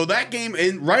 So that game,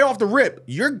 right off the rip,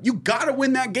 you got to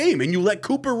win that game, and you let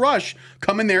Cooper Rush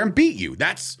come in there and beat you.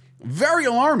 That's very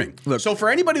alarming. Look, so for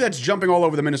anybody that's jumping all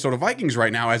over the Minnesota Vikings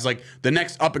right now as like the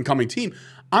next up and coming team,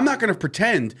 I'm not going to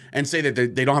pretend and say that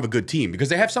they don't have a good team, because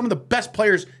they have some of the best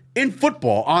players in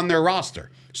football on their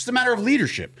roster. It's just a matter of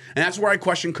leadership. And that's where I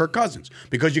question Kirk Cousins,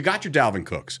 because you got your Dalvin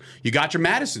Cooks. You got your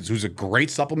Madisons, who's a great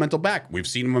supplemental back. We've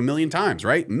seen him a million times,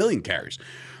 right? A million carries.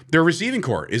 Their receiving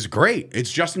core is great.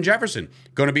 It's Justin Jefferson,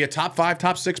 going to be a top 5,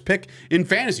 top 6 pick in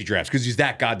fantasy drafts because he's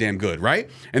that goddamn good, right?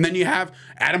 And then you have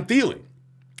Adam Thielen,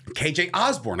 KJ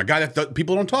Osborne, a guy that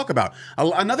people don't talk about.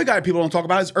 Another guy people don't talk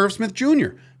about is Irv Smith Jr.,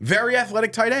 very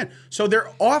athletic tight end. So their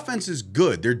offense is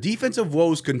good. Their defensive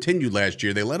woes continued last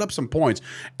year. They let up some points,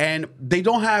 and they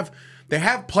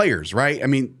have players, right? I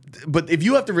mean, but if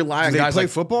you have to rely on guys play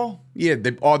like football, yeah,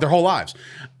 their whole lives.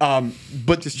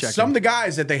 But some of the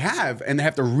guys that they have and they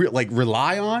have to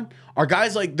rely on are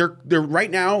guys like they're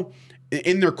right now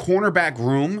in their cornerback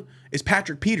room is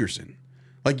Patrick Peterson.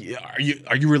 Like,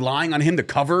 are you relying on him to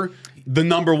cover the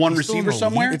number one receiver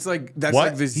somewhere? It's like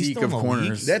like the Zeke of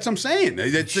corners. That's what I'm saying.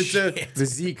 It's the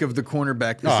Zeke of the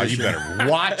cornerback position. Oh, you better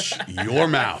watch your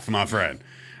mouth, my friend.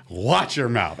 Watch your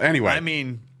mouth. Anyway, I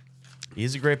mean,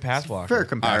 he's a great pass blocker. Fair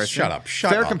comparison. Shut up.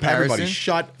 Fair up. comparison. Everybody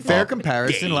shut Fair up.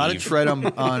 comparison. Dave. A lot of tread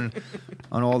on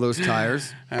all those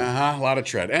tires. A lot of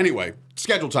tread. Anyway,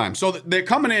 schedule time. So they're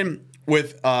coming in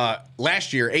with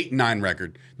last year 8-9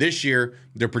 record. This year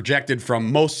they're projected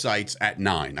from most sites at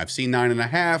 9. I've seen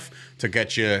 9.5 to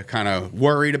get you kind of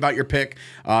worried about your pick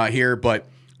here, but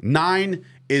 9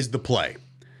 is the play.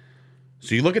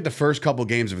 So you look at the first couple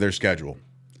games of their schedule.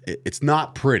 It's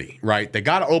not pretty, right? They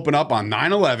got to open up on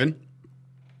 9/11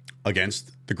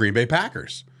 against the Green Bay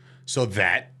Packers. So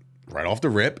that, right off the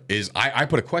rip, is I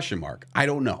put a question mark. I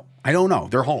don't know.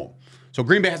 They're home. So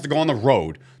Green Bay has to go on the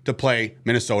road to play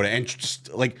Minnesota. And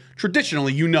just, like,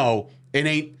 traditionally, it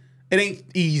ain't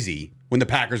easy when the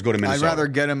Packers go to Minnesota. I'd rather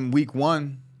get them week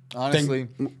 1, honestly,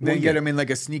 than get them in like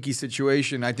a sneaky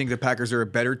situation. I think the Packers are a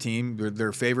better team.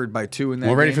 They're favored by 2 in that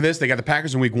game. Ready for this? They got the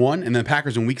Packers in week 1 and then the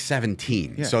Packers in week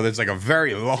 17. Yeah. So there's like a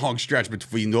very long stretch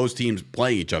between those teams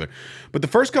playing each other. But the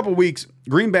first couple of weeks,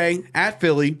 Green Bay at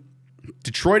Philly,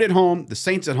 Detroit at home, the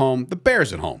Saints at home, the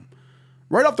Bears at home.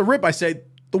 Right off the rip, I say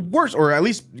the worst, or at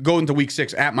least go into week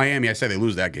 6 at Miami. I say they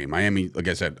lose that game. Miami, like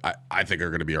I said, I think are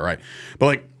going to be all right. But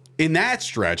like in that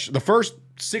stretch, the first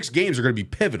 6 games are going to be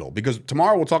pivotal because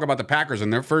tomorrow we'll talk about the Packers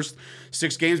and their first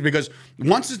 6 games because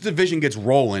once this division gets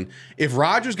rolling, if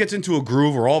Rodgers gets into a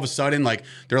groove or all of a sudden like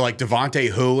they're like Devontae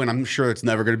Who, and I'm sure it's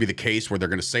never going to be the case where they're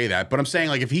going to say that, but I'm saying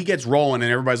like if he gets rolling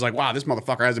and everybody's like, wow, this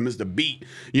motherfucker hasn't missed a beat,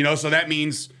 so that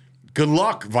means good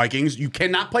luck, Vikings. You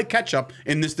cannot play catch up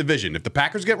in this division. If the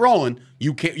Packers get rolling,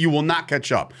 you will not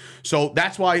catch up. So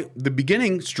that's why the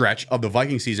beginning stretch of the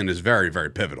Viking season is very, very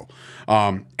pivotal.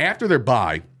 After their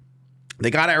bye, they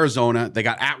got Arizona, they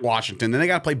got at Washington, then they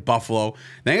got to play Buffalo,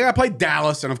 then they got to play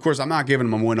Dallas, and of course, I'm not giving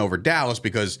them a win over Dallas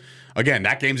because, again,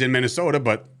 that game's in Minnesota,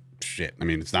 but shit, I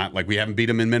mean, it's not like we haven't beat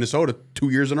them in Minnesota 2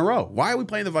 years in a row. Why are we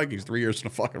playing the Vikings 3 years in a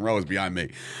fucking row is beyond me.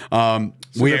 So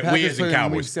we the Packers as in play in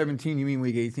Cowboys. Week 17, you mean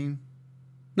Week 18?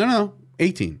 No.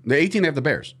 18. The 18 they have the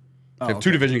Bears. They have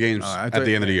 2 division games at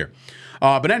the end of the year.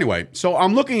 But anyway, so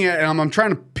I'm looking at and I'm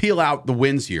trying to peel out the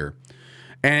wins here.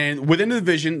 And within the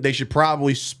division, they should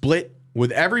probably split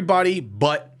with everybody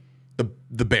but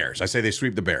the Bears. I say they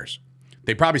sweep the Bears.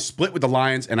 They probably split with the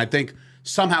Lions, and I think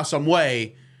somehow, some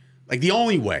way, like the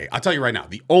only way, I'll tell you right now,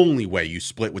 the only way you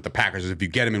split with the Packers is if you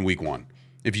get them in week 1.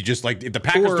 If you just if the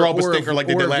Packers throw up a stinker like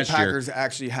they did last year. Or the Packers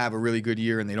actually have a really good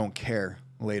year and they don't care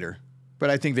later. But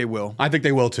I think they will. I think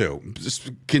they will too. Just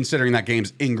considering that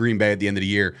game's in Green Bay at the end of the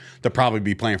year, they'll probably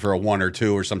be playing for a 1 or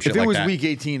 2 or some shit like that. If it was week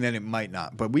 18, then it might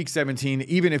not. But week 17,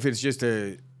 even if it's just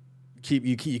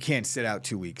you can't sit out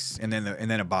 2 weeks and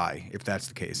then a bye if that's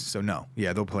the case. So no,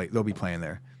 yeah, they'll be playing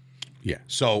there. Yeah.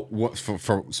 So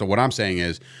what I'm saying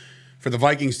is, for the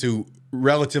Vikings to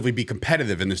relatively be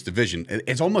competitive in this division,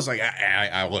 it's almost like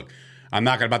I look. I'm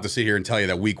not about to sit here and tell you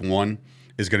that week 1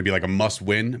 is going to be like a must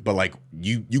win, but like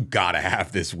you gotta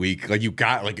have this week. Like you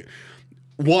got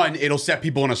one, it'll set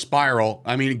people in a spiral.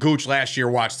 I mean, Gooch last year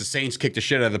watched the Saints kick the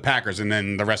shit out of the Packers, and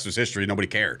then the rest was history. Nobody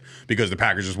cared because the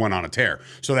Packers just went on a tear.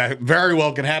 So that very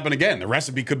well could happen again. The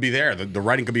recipe could be there. The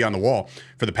writing could be on the wall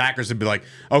for the Packers to be like,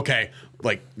 okay,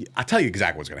 like I'll tell you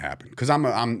exactly what's going to happen because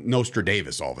I'm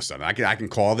Nostradamus all of a sudden. I can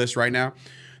call this right now.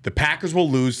 The Packers will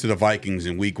lose to the Vikings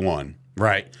in week 1,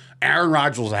 right? Aaron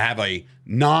Rodgers will have a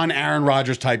non-Aaron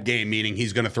Rodgers type game, meaning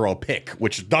he's going to throw a pick,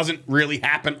 which doesn't really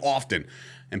happen often.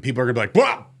 And people are going to be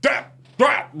like,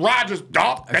 Rodgers,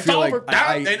 it's over.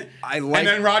 And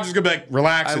then Rodgers is going to be like,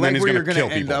 relax, and then he's going to kill people. I like where you're going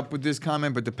to end up with this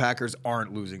comment, but the Packers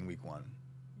aren't losing week 1.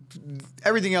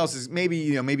 Everything else is maybe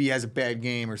he has a bad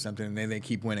game or something, and then they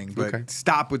keep winning. But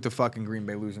stop with the fucking Green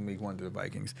Bay losing week 1 to the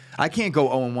Vikings. I can't go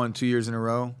 0-1 2 years in a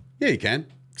row. Yeah, you can.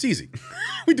 It's easy.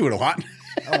 We do it a lot.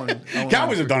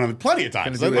 Cowboys have done it plenty of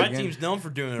times. My team's known for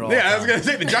doing it all. Yeah, I was going to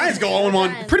say the Giants go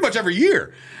 0-1 pretty much every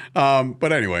year.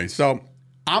 But anyway, so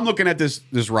I'm looking at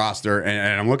this roster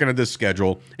and I'm looking at this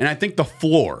schedule, and I think the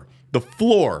floor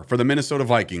for the Minnesota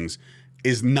Vikings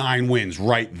is 9 wins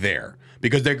right there.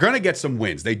 Because they're going to get some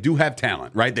wins. They do have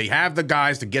talent, right? They have the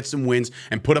guys to get some wins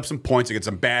and put up some points against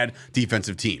some bad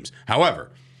defensive teams.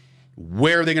 However,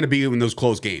 where are they going to be in those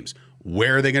close games?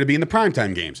 Where are they going to be in the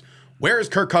primetime games? Where is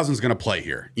Kirk Cousins going to play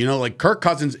here? Like Kirk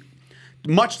Cousins,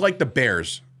 much like the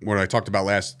Bears, what I talked about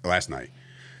last night,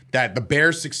 that the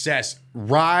Bears' success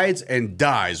rides and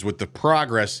dies with the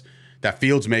progress that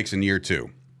Fields makes in year 2.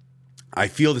 I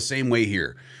feel the same way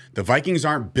here. The Vikings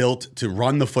aren't built to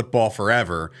run the football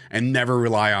forever and never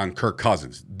rely on Kirk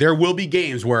Cousins. There will be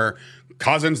games where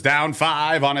Cousins down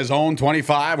 5 on his own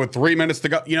 25 with 3 minutes to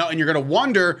go, and you're going to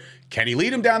wonder, can he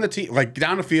lead him down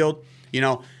the field,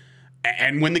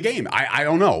 and win the game? I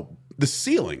don't know. The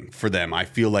ceiling for them, I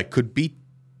feel like, could be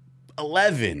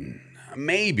 11,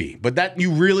 maybe. But that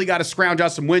you really got to scrounge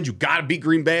out some wins. You got to beat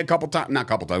Green Bay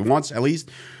once at least.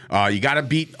 You got to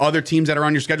beat other teams that are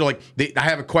on your schedule. I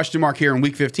have a question mark here in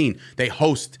Week 15. They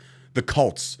host the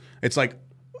Colts. It's like,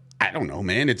 I don't know,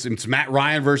 man. It's Matt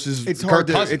Ryan versus Kirk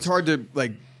Cousins. It's hard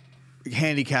to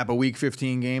handicap a Week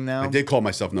 15 game now. I did call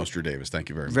myself Nostradamus. Thank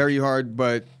you very much. Very hard,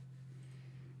 but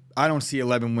I don't see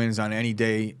 11 wins on any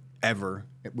day ever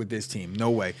with this team.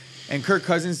 No way. And Kirk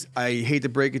Cousins, I hate to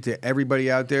break it to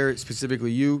everybody out there,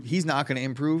 specifically you, he's not going to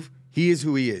improve. He is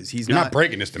who he is. You're not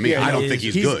breaking this to me. I don't think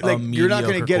he's good. You're not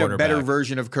going to get a better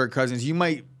version of Kirk Cousins. He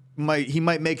might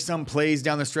make some plays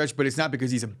down the stretch, but it's not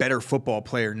because he's a better football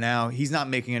player now. He's not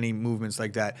making any movements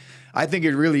like that. I think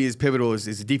it really is pivotal is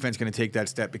the defense going to take that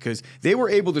step because they were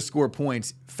able to score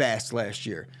points fast last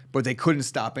year, but they couldn't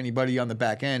stop anybody on the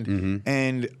back end. Mm-hmm.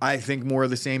 And I think more of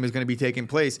the same is going to be taking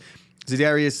place.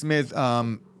 Zadarius Smith,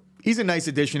 he's a nice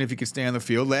addition if he can stay on the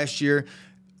field. Last year,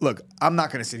 look, I'm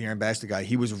not going to sit here and bash the guy.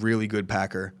 He was a really good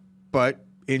Packer, but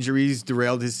injuries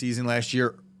derailed his season last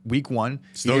year week 1.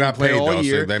 Still He didn't got play paid all though,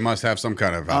 year. so they must have some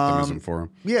kind of optimism for him.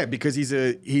 Yeah, because he's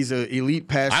a elite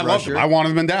pass I rusher. loved him. I wanted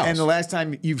him in Dallas. And the last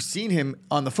time you've seen him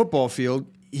on the football field,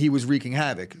 he was wreaking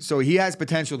havoc. So he has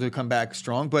potential to come back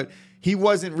strong, but he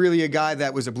wasn't really a guy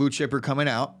that was a blue chipper coming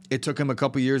out. It took him a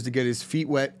couple years to get his feet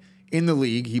wet in the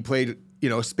league. He played,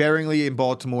 sparingly in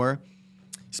Baltimore.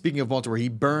 Speaking of Baltimore, he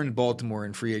burned Baltimore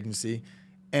in free agency.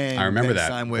 And I remember then that.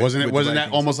 signed with Wasn't the that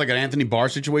Vikings. almost like an Anthony Barr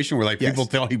situation where like Yes. people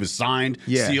thought he was signed,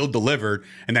 Yeah. sealed, delivered,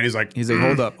 and then he's like,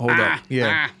 hold up.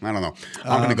 Yeah. I don't know.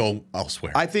 I'm going to go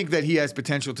elsewhere. I think that he has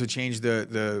potential to change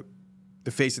the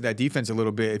face of that defense a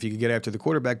little bit if he could get after the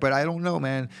quarterback, but I don't know,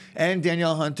 man. And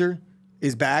Danielle Hunter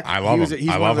is back. I love him. He's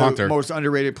I one love of the Hunter. most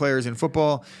underrated players in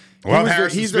football. Well, He's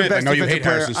Harrison their Smith. I know you defensive hate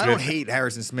player. Harrison I don't Smith. hate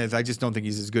Harrison Smith. I just don't think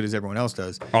he's as good as everyone else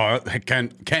does. Oh,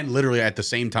 Ken literally at the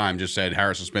same time just said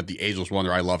Harrison Smith, the ageless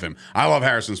wonder. I love him. I love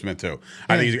Harrison Smith too.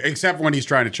 I think, except when he's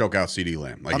trying to choke out CD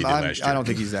Lamb like he did last year. I don't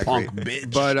think he's that Punk great.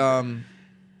 bitch. But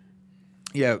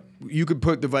yeah, you could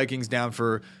put the Vikings down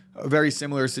for a very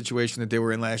similar situation that they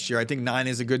were in last year. I think 9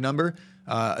 is a good number,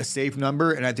 a safe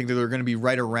number, and I think that they're going to be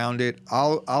right around it.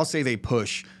 I'll say they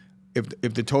push.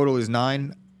 If the total is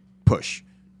 9, push.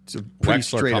 It's a pretty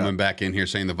Wexler straight coming up. back in here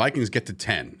saying the Vikings get to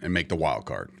 10 and make the wild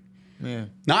card. Yeah.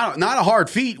 Not a hard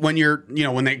feat when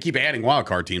when they keep adding wild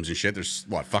card teams and shit. There's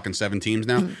fucking 7 teams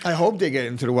now. I hope they get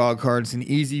into the wild card. It's an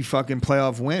easy fucking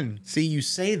playoff win. See, you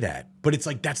say that, but it's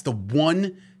like that's the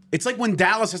one. It's like when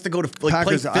Dallas has to go to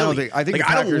Packers, play Philly. I think the I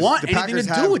Packers, don't want the anything Packers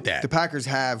to have, do with that. The Packers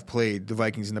have played the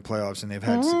Vikings in the playoffs and they've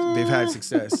had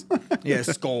success. Yeah,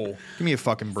 Skull. Give me a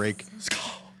fucking break.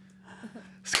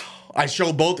 I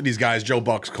showed both of these guys Joe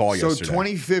Buck's call So yesterday.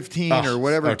 2015 or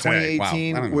whatever, today. Wow. I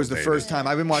 2018 don't know was the what day it first is. time.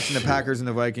 I've been watching the Packers and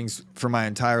the Vikings for my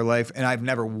entire life, and I've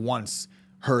never once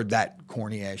heard that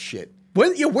corny ass shit.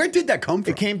 Where did that come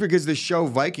from? It came because the show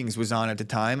Vikings was on at the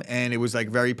time, and it was like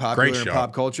very popular Great in show,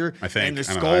 pop culture. I think. And the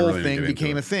I don't know, I skull really didn't thing get into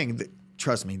became it. a thing.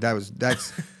 Trust me,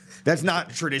 that's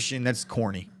not tradition. That's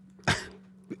corny.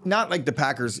 Not like the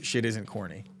Packers shit isn't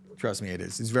corny. Trust me, it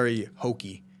is. It's very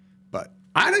hokey, but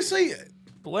Honestly,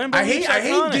 Lambeau I looks hate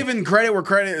iconic. giving credit where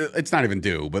credit it's not even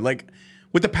due. But like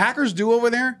what the Packers do over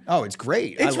there, oh, it's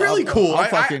great. it's really cool. I'll I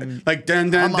fucking like dun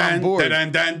dun I'm on dun board.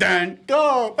 dun dun dun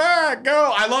go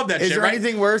go. I love that Is shit. there right?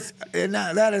 anything worse?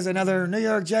 That is another New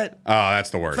York Jet. Oh, that's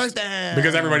the worst. First down.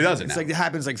 Because everybody does it It's now. like it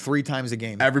happens like 3 times a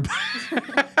game. Everybody.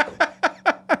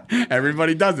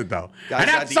 Everybody does it though. Guys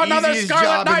and got that's the another easiest Scarlet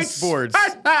job in Knights. sports.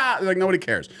 Like nobody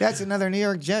cares. That's another New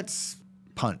York Jets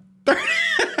punt.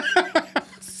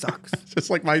 Sucks. Just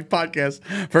like my podcast,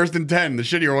 1st and 10. The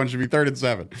shittier one should be 3rd and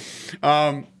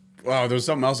 7. Well, there's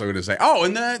something else I was going to say. Oh,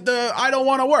 and the I don't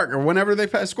want to work or whenever they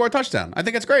score a touchdown. I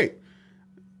think it's great.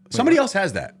 Somebody else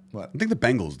has that. What? I think the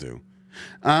Bengals do.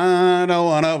 I don't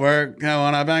want to work. I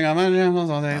want to bang on my jams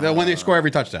all day. When they score every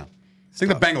touchdown. I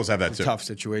think the Bengals have that too. Tough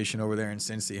situation over there in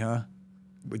Cincy, huh?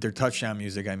 With their touchdown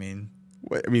music, I mean.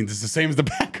 I mean, it's the same as the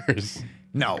Packers.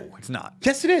 No, it's not.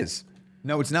 Yes, it is.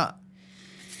 No, it's not.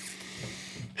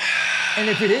 And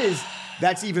if it is,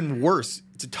 that's even worse.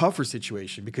 It's a tougher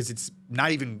situation because it's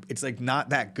like not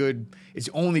that good. It's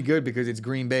only good because it's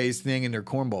Green Bay's thing and their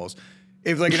cornballs.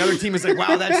 If like another team is like,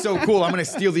 wow, that's so cool, I'm going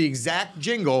to steal the exact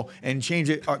jingle and change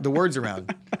the words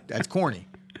around. That's corny.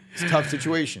 It's a tough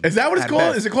situation. Is that what it's At called?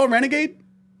 best. Is it called Renegade?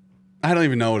 I don't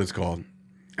even know what it's called.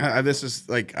 This is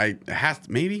like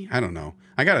maybe I don't know.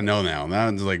 I gotta know now.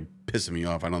 That's like pissing me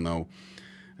off. I don't know.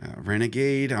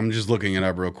 Renegade. I'm just looking it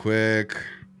up real quick.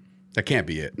 That can't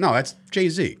be it. No, that's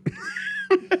Jay-Z.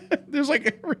 There's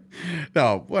like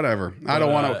no, whatever. I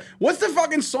don't want to. What's the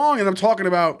fucking song? And I'm talking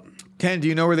about. Ken, do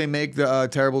you know where they make the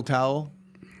terrible towel?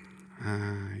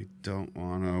 I don't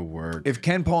want to work. If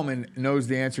Ken Pullman knows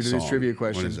the answer to this Song. trivia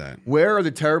question, What is that? where are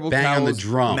the terrible Bang on towels the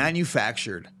drum.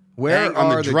 manufactured? Where Bang on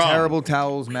the are the drum. terrible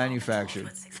towels manufactured?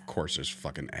 Of course, there's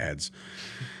fucking ads.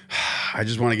 I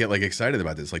just want to get like excited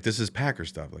about this. Like this is Packer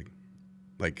stuff.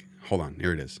 Like hold on,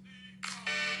 here it is.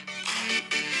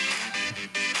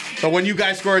 So when you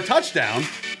guys score a touchdown,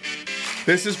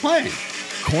 this is playing.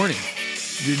 Corny.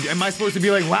 Am I supposed to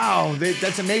be like, wow,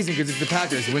 that's amazing because it's the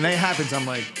Packers? When that happens, I'm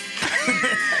like,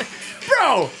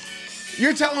 Bro,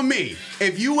 you're telling me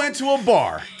if you went to a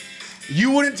bar, you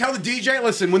wouldn't tell the DJ,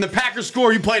 listen, when the Packers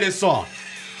score, you play this song.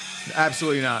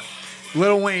 absolutely not.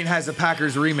 Lil Wayne has a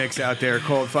Packers remix out there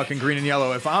called fucking Green and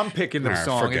Yellow. If I'm picking the All right,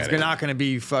 song, forget it's it. not going to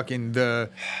be fucking the...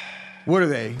 What are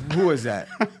they? Who is that?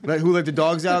 Who let the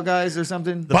dogs out, guys, or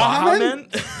something? The Baja Baja Men?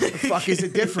 The fuck is the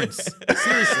difference?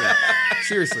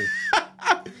 Seriously.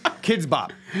 Kids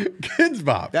Bop. Kids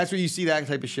Bop. That's where you see that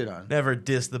type of shit on. Never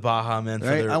diss the Baja Men for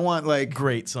Right? their I want like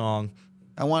great song.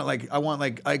 I want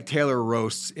like Ike Taylor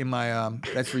roasts in my.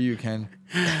 That's for you, Ken.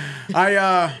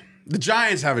 The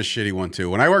Giants have a shitty one too.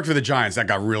 When I worked for the Giants, that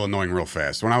got real annoying real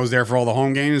fast. When I was there for all the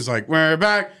home games, like we're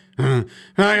back. I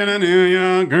got a new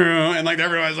young girl, and like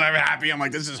everyone's like happy. I'm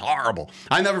like, this is horrible.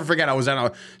 I never forget. I was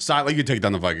on a side. Like you take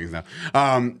down the Vikings now.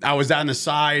 I was on the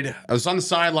side. I was on the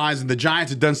sidelines, and the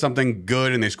Giants had done something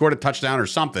good, and they scored a touchdown or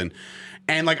something.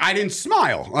 And like I didn't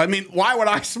smile. I mean, why would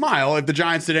I smile if the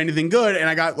Giants did anything good? And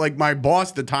I got like my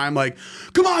boss at the time, like,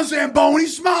 "Come on, Zamboni,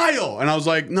 smile!" And I was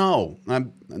like, "No,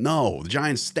 the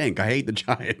Giants stink. I hate the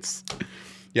Giants."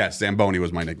 Yes, Zamboni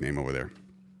was my nickname over there.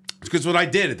 It's because what I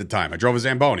did at the time. I drove a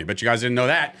Zamboni. Bet you guys didn't know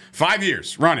that. 5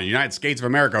 years running United States of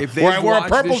America, where I wore a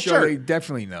purple shirt. They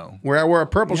definitely know. Where I wore a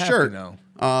purple shirt. Have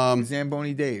to know.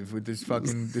 Zamboni Dave with this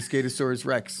fucking the Scatosaurus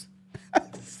Rex.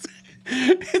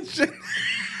 It's just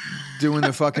doing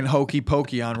the fucking hokey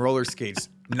pokey on roller skates,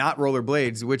 not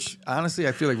rollerblades. Which honestly,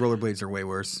 I feel like rollerblades are way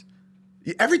worse.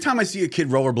 Every time I see a kid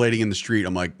rollerblading in the street,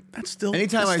 I'm like, that's still a thing.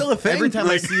 Every time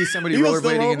like, I see somebody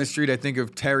rollerblading in the street, I think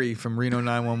of Terry from Reno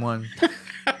 911.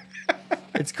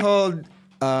 It's called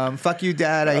 "Fuck You,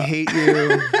 Dad, I Hate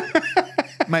You."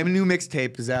 My new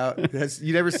mixtape is out.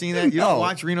 You never seen that? You don't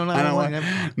watch Reno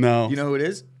 911? No. You know who it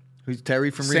is? Who's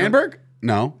Terry from Reno? Sandberg?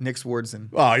 No. Nick Swardson.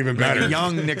 Oh, even better. Like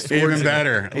young Nick Swardson. Even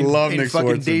better. Love Nick fucking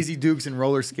Swardson. Daisy Dukes and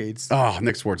roller skates. Oh,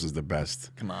 Nick Swardson's the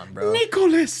best. Come on, bro.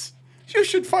 Nicholas, you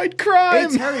should fight crime.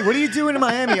 Hey, Terry, what are you doing in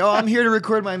Miami? Oh, I'm here to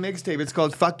record my mixtape. It's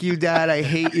called "Fuck You, Dad, I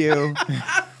Hate You."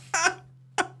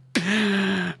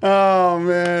 Oh,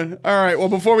 man. All right. Well,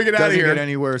 before we get out of here. Doesn't get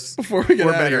any worse. Before we get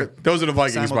Or out of here. better. Those are the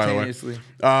Vikings, by the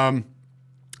way.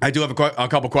 I do have a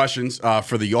couple questions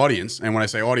for the audience. And when I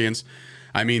say audience,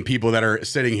 I mean people that are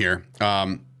sitting here.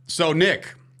 So,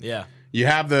 Nick. Yeah. You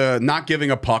have the Not Giving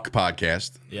a Puck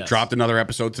podcast. Yes. Dropped another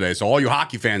episode today. So all you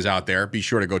hockey fans out there, be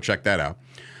sure to go check that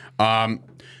out.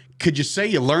 Could you say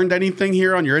you learned anything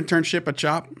here on your internship at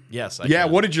Chop? Yes, I Yeah,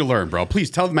 can. what did you learn, bro? Please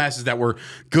tell the masses that we're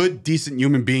good, decent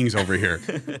human beings over here.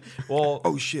 Well,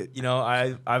 Oh, shit. You know,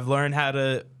 I've learned how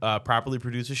to properly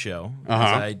produce a show, as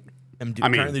I am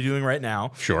currently doing right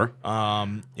now. Sure. You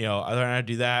know, I learned how to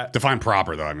do that. Define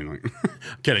proper, though. I mean, like,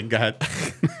 kidding. Go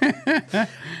ahead.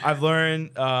 I've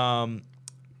learned a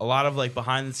lot of like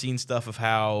behind the scenes stuff of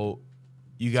how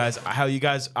you guys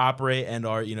operate and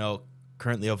are, you know,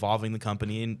 currently evolving the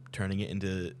company and turning it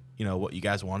into, you know, what you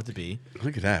guys want it to be.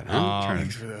 Look at that.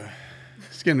 Thanks for the...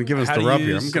 Just give us How the to rub here.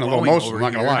 use I'm getting a little emotional. I'm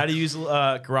not going to lie. How to use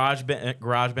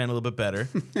GarageBand a little bit better.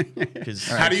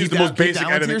 How to use the most basic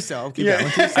editing. editing. Keep down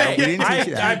with yourself. We didn't teach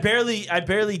you I that. I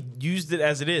barely used it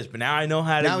as it is, but now I know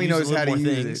how to Now he use knows a how little to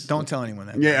more use things. it. Don't tell anyone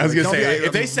that. Yeah, I was going to Don't be say, like,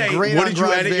 if they say, great what on did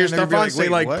you edit GarageBand, your stuff they're on? like, Say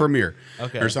wait, like what? Premiere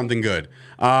Okay. or something good.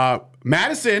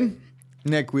 Madison.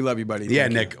 Nick, we love you, buddy. Yeah,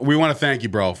 Thank you. Nick, we want to thank you,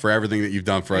 bro, for everything that you've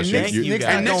done for us. And Nick's you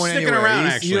guys. And Nick's not going sticking anywhere. around,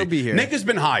 He's- actually. he'll be here. Nick has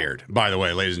been hired, by the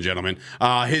way, ladies and gentlemen.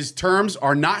 His terms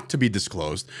are not to be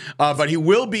disclosed, but he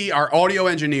will be our audio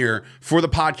engineer for the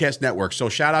podcast network. So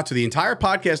shout out to the entire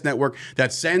podcast network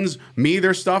that sends me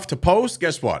their stuff to post.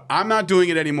 Guess what? I'm not doing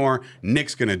it anymore.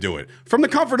 Nick's going to do it from the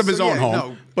comfort of his own home.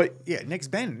 No, But yeah,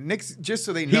 Nick's just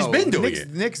so they know. he's been doing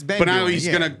it. Nick's been but now doing he's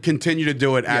it, yeah. going to continue to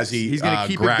do it as He's going to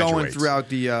keep it going graduates. throughout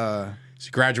the. He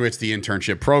graduates the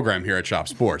internship program here at Chop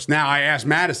Sports. Now, I asked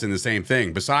Madison the same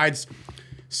thing. Besides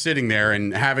sitting there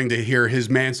and having to hear his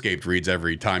Manscaped reads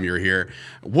every time you're here,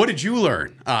 what did you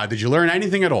learn? Did you learn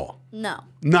anything at all? No.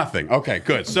 Nothing. Okay,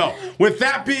 good. So, with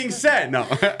that being said, no.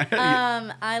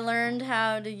 I learned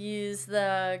how to use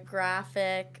the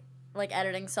graphic like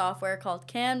editing software called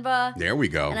Canva. There we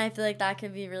go. And I feel like that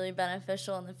could be really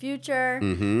beneficial in the future.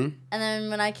 Mm-hmm. And then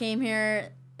when I came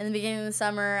here in the beginning of the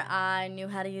summer, I knew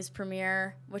how to use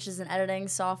Premiere, which is an editing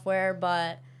software,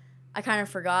 but I kind of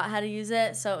forgot how to use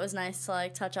it. So it was nice to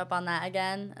like touch up on that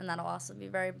again, and that'll also be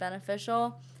very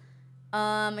beneficial.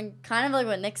 And kind of like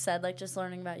what Nick said, like just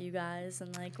learning about you guys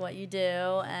and like what you do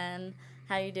and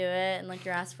how you do it and like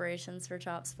your aspirations for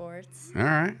Chop Sports. All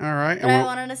right. But I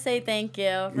wanted to say thank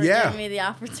you for giving me the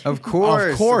opportunity. Of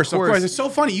course. Of course. It's so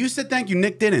funny. You said thank you.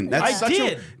 Nick didn't. That's I such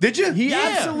did. Did you? He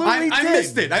absolutely did. I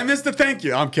missed it. I missed the thank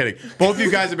you. I'm kidding. Both of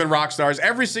you guys have been rock stars.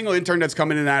 Every single intern that's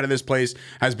coming in and out of this place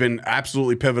has been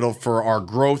absolutely pivotal for our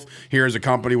growth here as a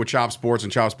company with Chop Sports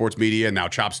and Chop Sports Media and now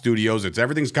Chop Studios.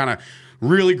 Everything's kind of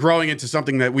really growing into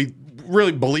something that we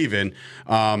really believe in,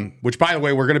 which, by the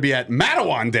way, we're going to be at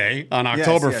Madawan Day on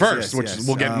October 1st, which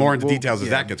we'll get more into details as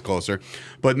that gets closer.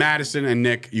 But Madison and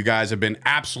Nick, you guys have been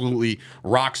absolutely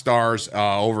rock stars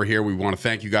over here. We want to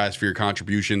thank you guys for your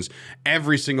contributions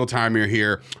every single time you're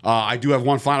here. I do have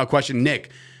one final question.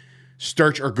 Nick,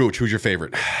 Sturch or Gooch, who's your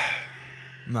favorite?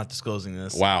 I'm not disclosing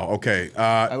this. Wow. Okay.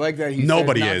 I like that he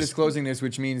nobody said not is disclosing this,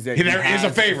 which means that There is a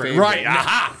favorite, right?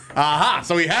 Aha, aha.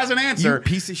 So he has an answer. You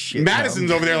piece of shit.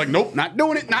 Madison's over there like, nope, not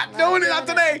doing it, not doing it, not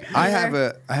today. I have.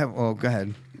 Well, go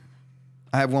ahead.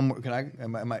 I have one more. Can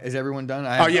I? Is everyone done?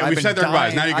 We've said their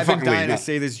goodbyes. Now you can fucking leave. I've been dying to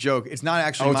say this joke. It's not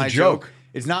actually it's my a joke.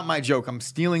 It's not my joke. I'm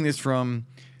stealing this from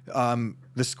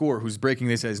The Score, who's breaking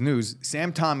this as news.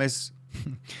 Sam Thomas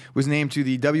was named to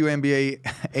the WNBA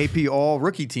AP All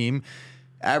Rookie Team,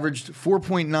 averaged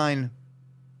 4.9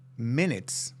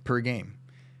 minutes per game.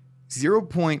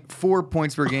 0.4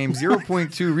 points per game,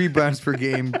 0.2 rebounds per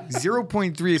game,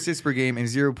 0.3 assists per game, and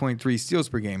 0.3 steals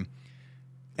per game.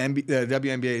 The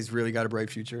WNBA has really got a bright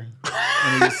future.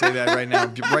 Let me just say that right now.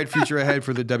 Bright future ahead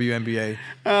for the WNBA.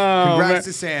 Congrats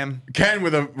to Sam. Ken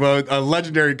with a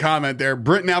legendary comment there.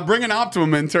 Now bring an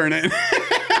Optimum intern in.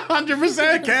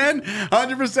 100%, Ken.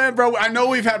 100%, bro. I know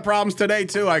we've had problems today,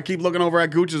 too. I keep looking over at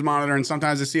Gooch's monitor, and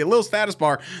sometimes I see a little status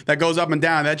bar that goes up and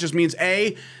down. That just means,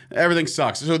 A, everything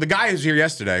sucks. So the guy who's here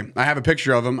yesterday, I have a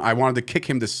picture of him. I wanted to kick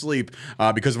him to sleep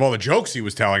because of all the jokes he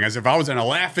was telling, as if I was in a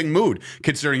laughing mood,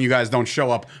 considering you guys don't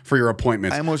show up for your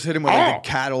appointments. I almost hit him with like a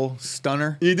cattle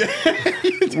stunner. You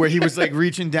did? Where he was like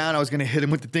reaching down. I was going to hit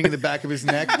him with the thing in the back of his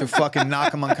neck to fucking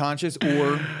knock him unconscious. Or,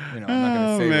 I'm not going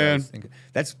to say what I was thinking.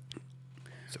 That's...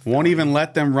 Won't even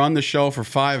let them run the show for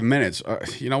 5 minutes.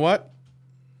 You know what?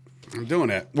 I'm doing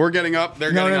it. We're getting up.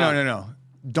 They're getting up. No.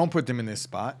 Don't put them in this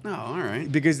spot. No, all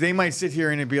right. Because they might sit here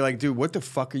and be like, dude, what the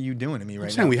fuck are you doing to me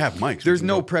right now? We have mics. There's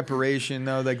no preparation,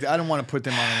 though. Like, I don't want to put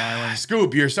them on an island.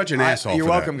 Scoop, you're such an asshole. You're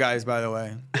for welcome, that. guys, by the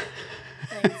way.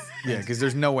 Thanks. Yeah, because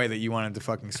there's no way that you wanted to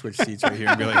fucking switch seats right here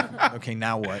and be like, okay,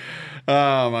 now what?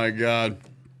 Oh, my God.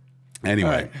 Anyway,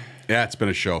 right. Yeah, it's been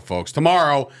a show, folks.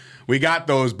 Tomorrow, we got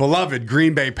those beloved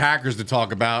Green Bay Packers to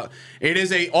talk about. It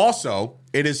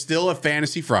is still a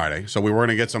Fantasy Friday, so we were going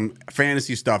to get some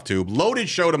fantasy stuff too. Loaded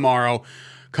show tomorrow.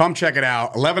 Come check it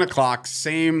out. 11 o'clock,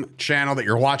 same channel that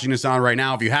you're watching this on right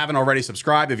now. If you haven't already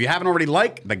subscribed, if you haven't already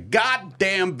liked the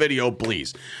goddamn video,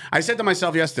 please. I said to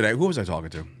myself yesterday, who was I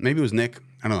talking to? Maybe it was Nick.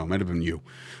 I don't know. It might have been you.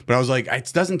 But I was like,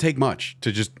 it doesn't take much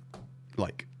to just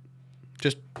like.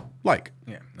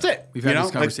 Yeah, that's it. We've had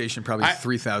this conversation probably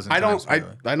 3,000 times.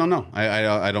 I don't know.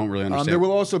 I don't really understand. There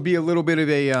will also be a little bit of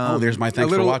a. There's my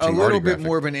thanks for watching. A little bit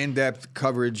more of an in-depth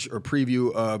coverage or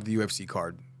preview of the UFC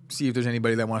card. See if there's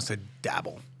anybody that wants to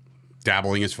dabble.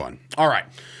 Dabbling is fun. All right.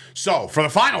 So, for the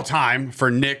final time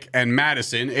for Nick and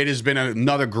Madison, it has been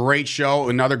another great show,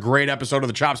 another great episode of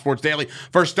the Chop Sports Daily.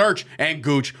 For Sturch and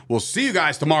Gooch, we'll see you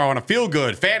guys tomorrow on a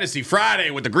feel-good Fantasy Friday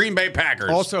with the Green Bay Packers.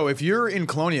 Also, if you're in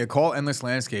Colonia, call Endless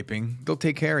Landscaping. They'll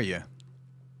take care of you.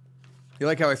 You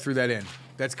like how I threw that in?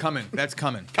 That's coming. That's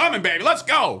coming. Coming, baby. Let's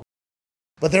go.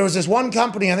 But there was this one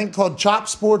company, I think, called Chop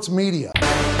Sports Media.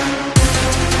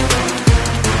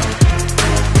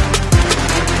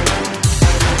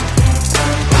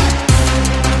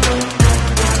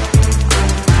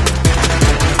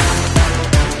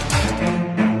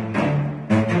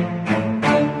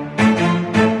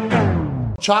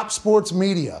 Chop Sports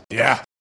Media. Yeah.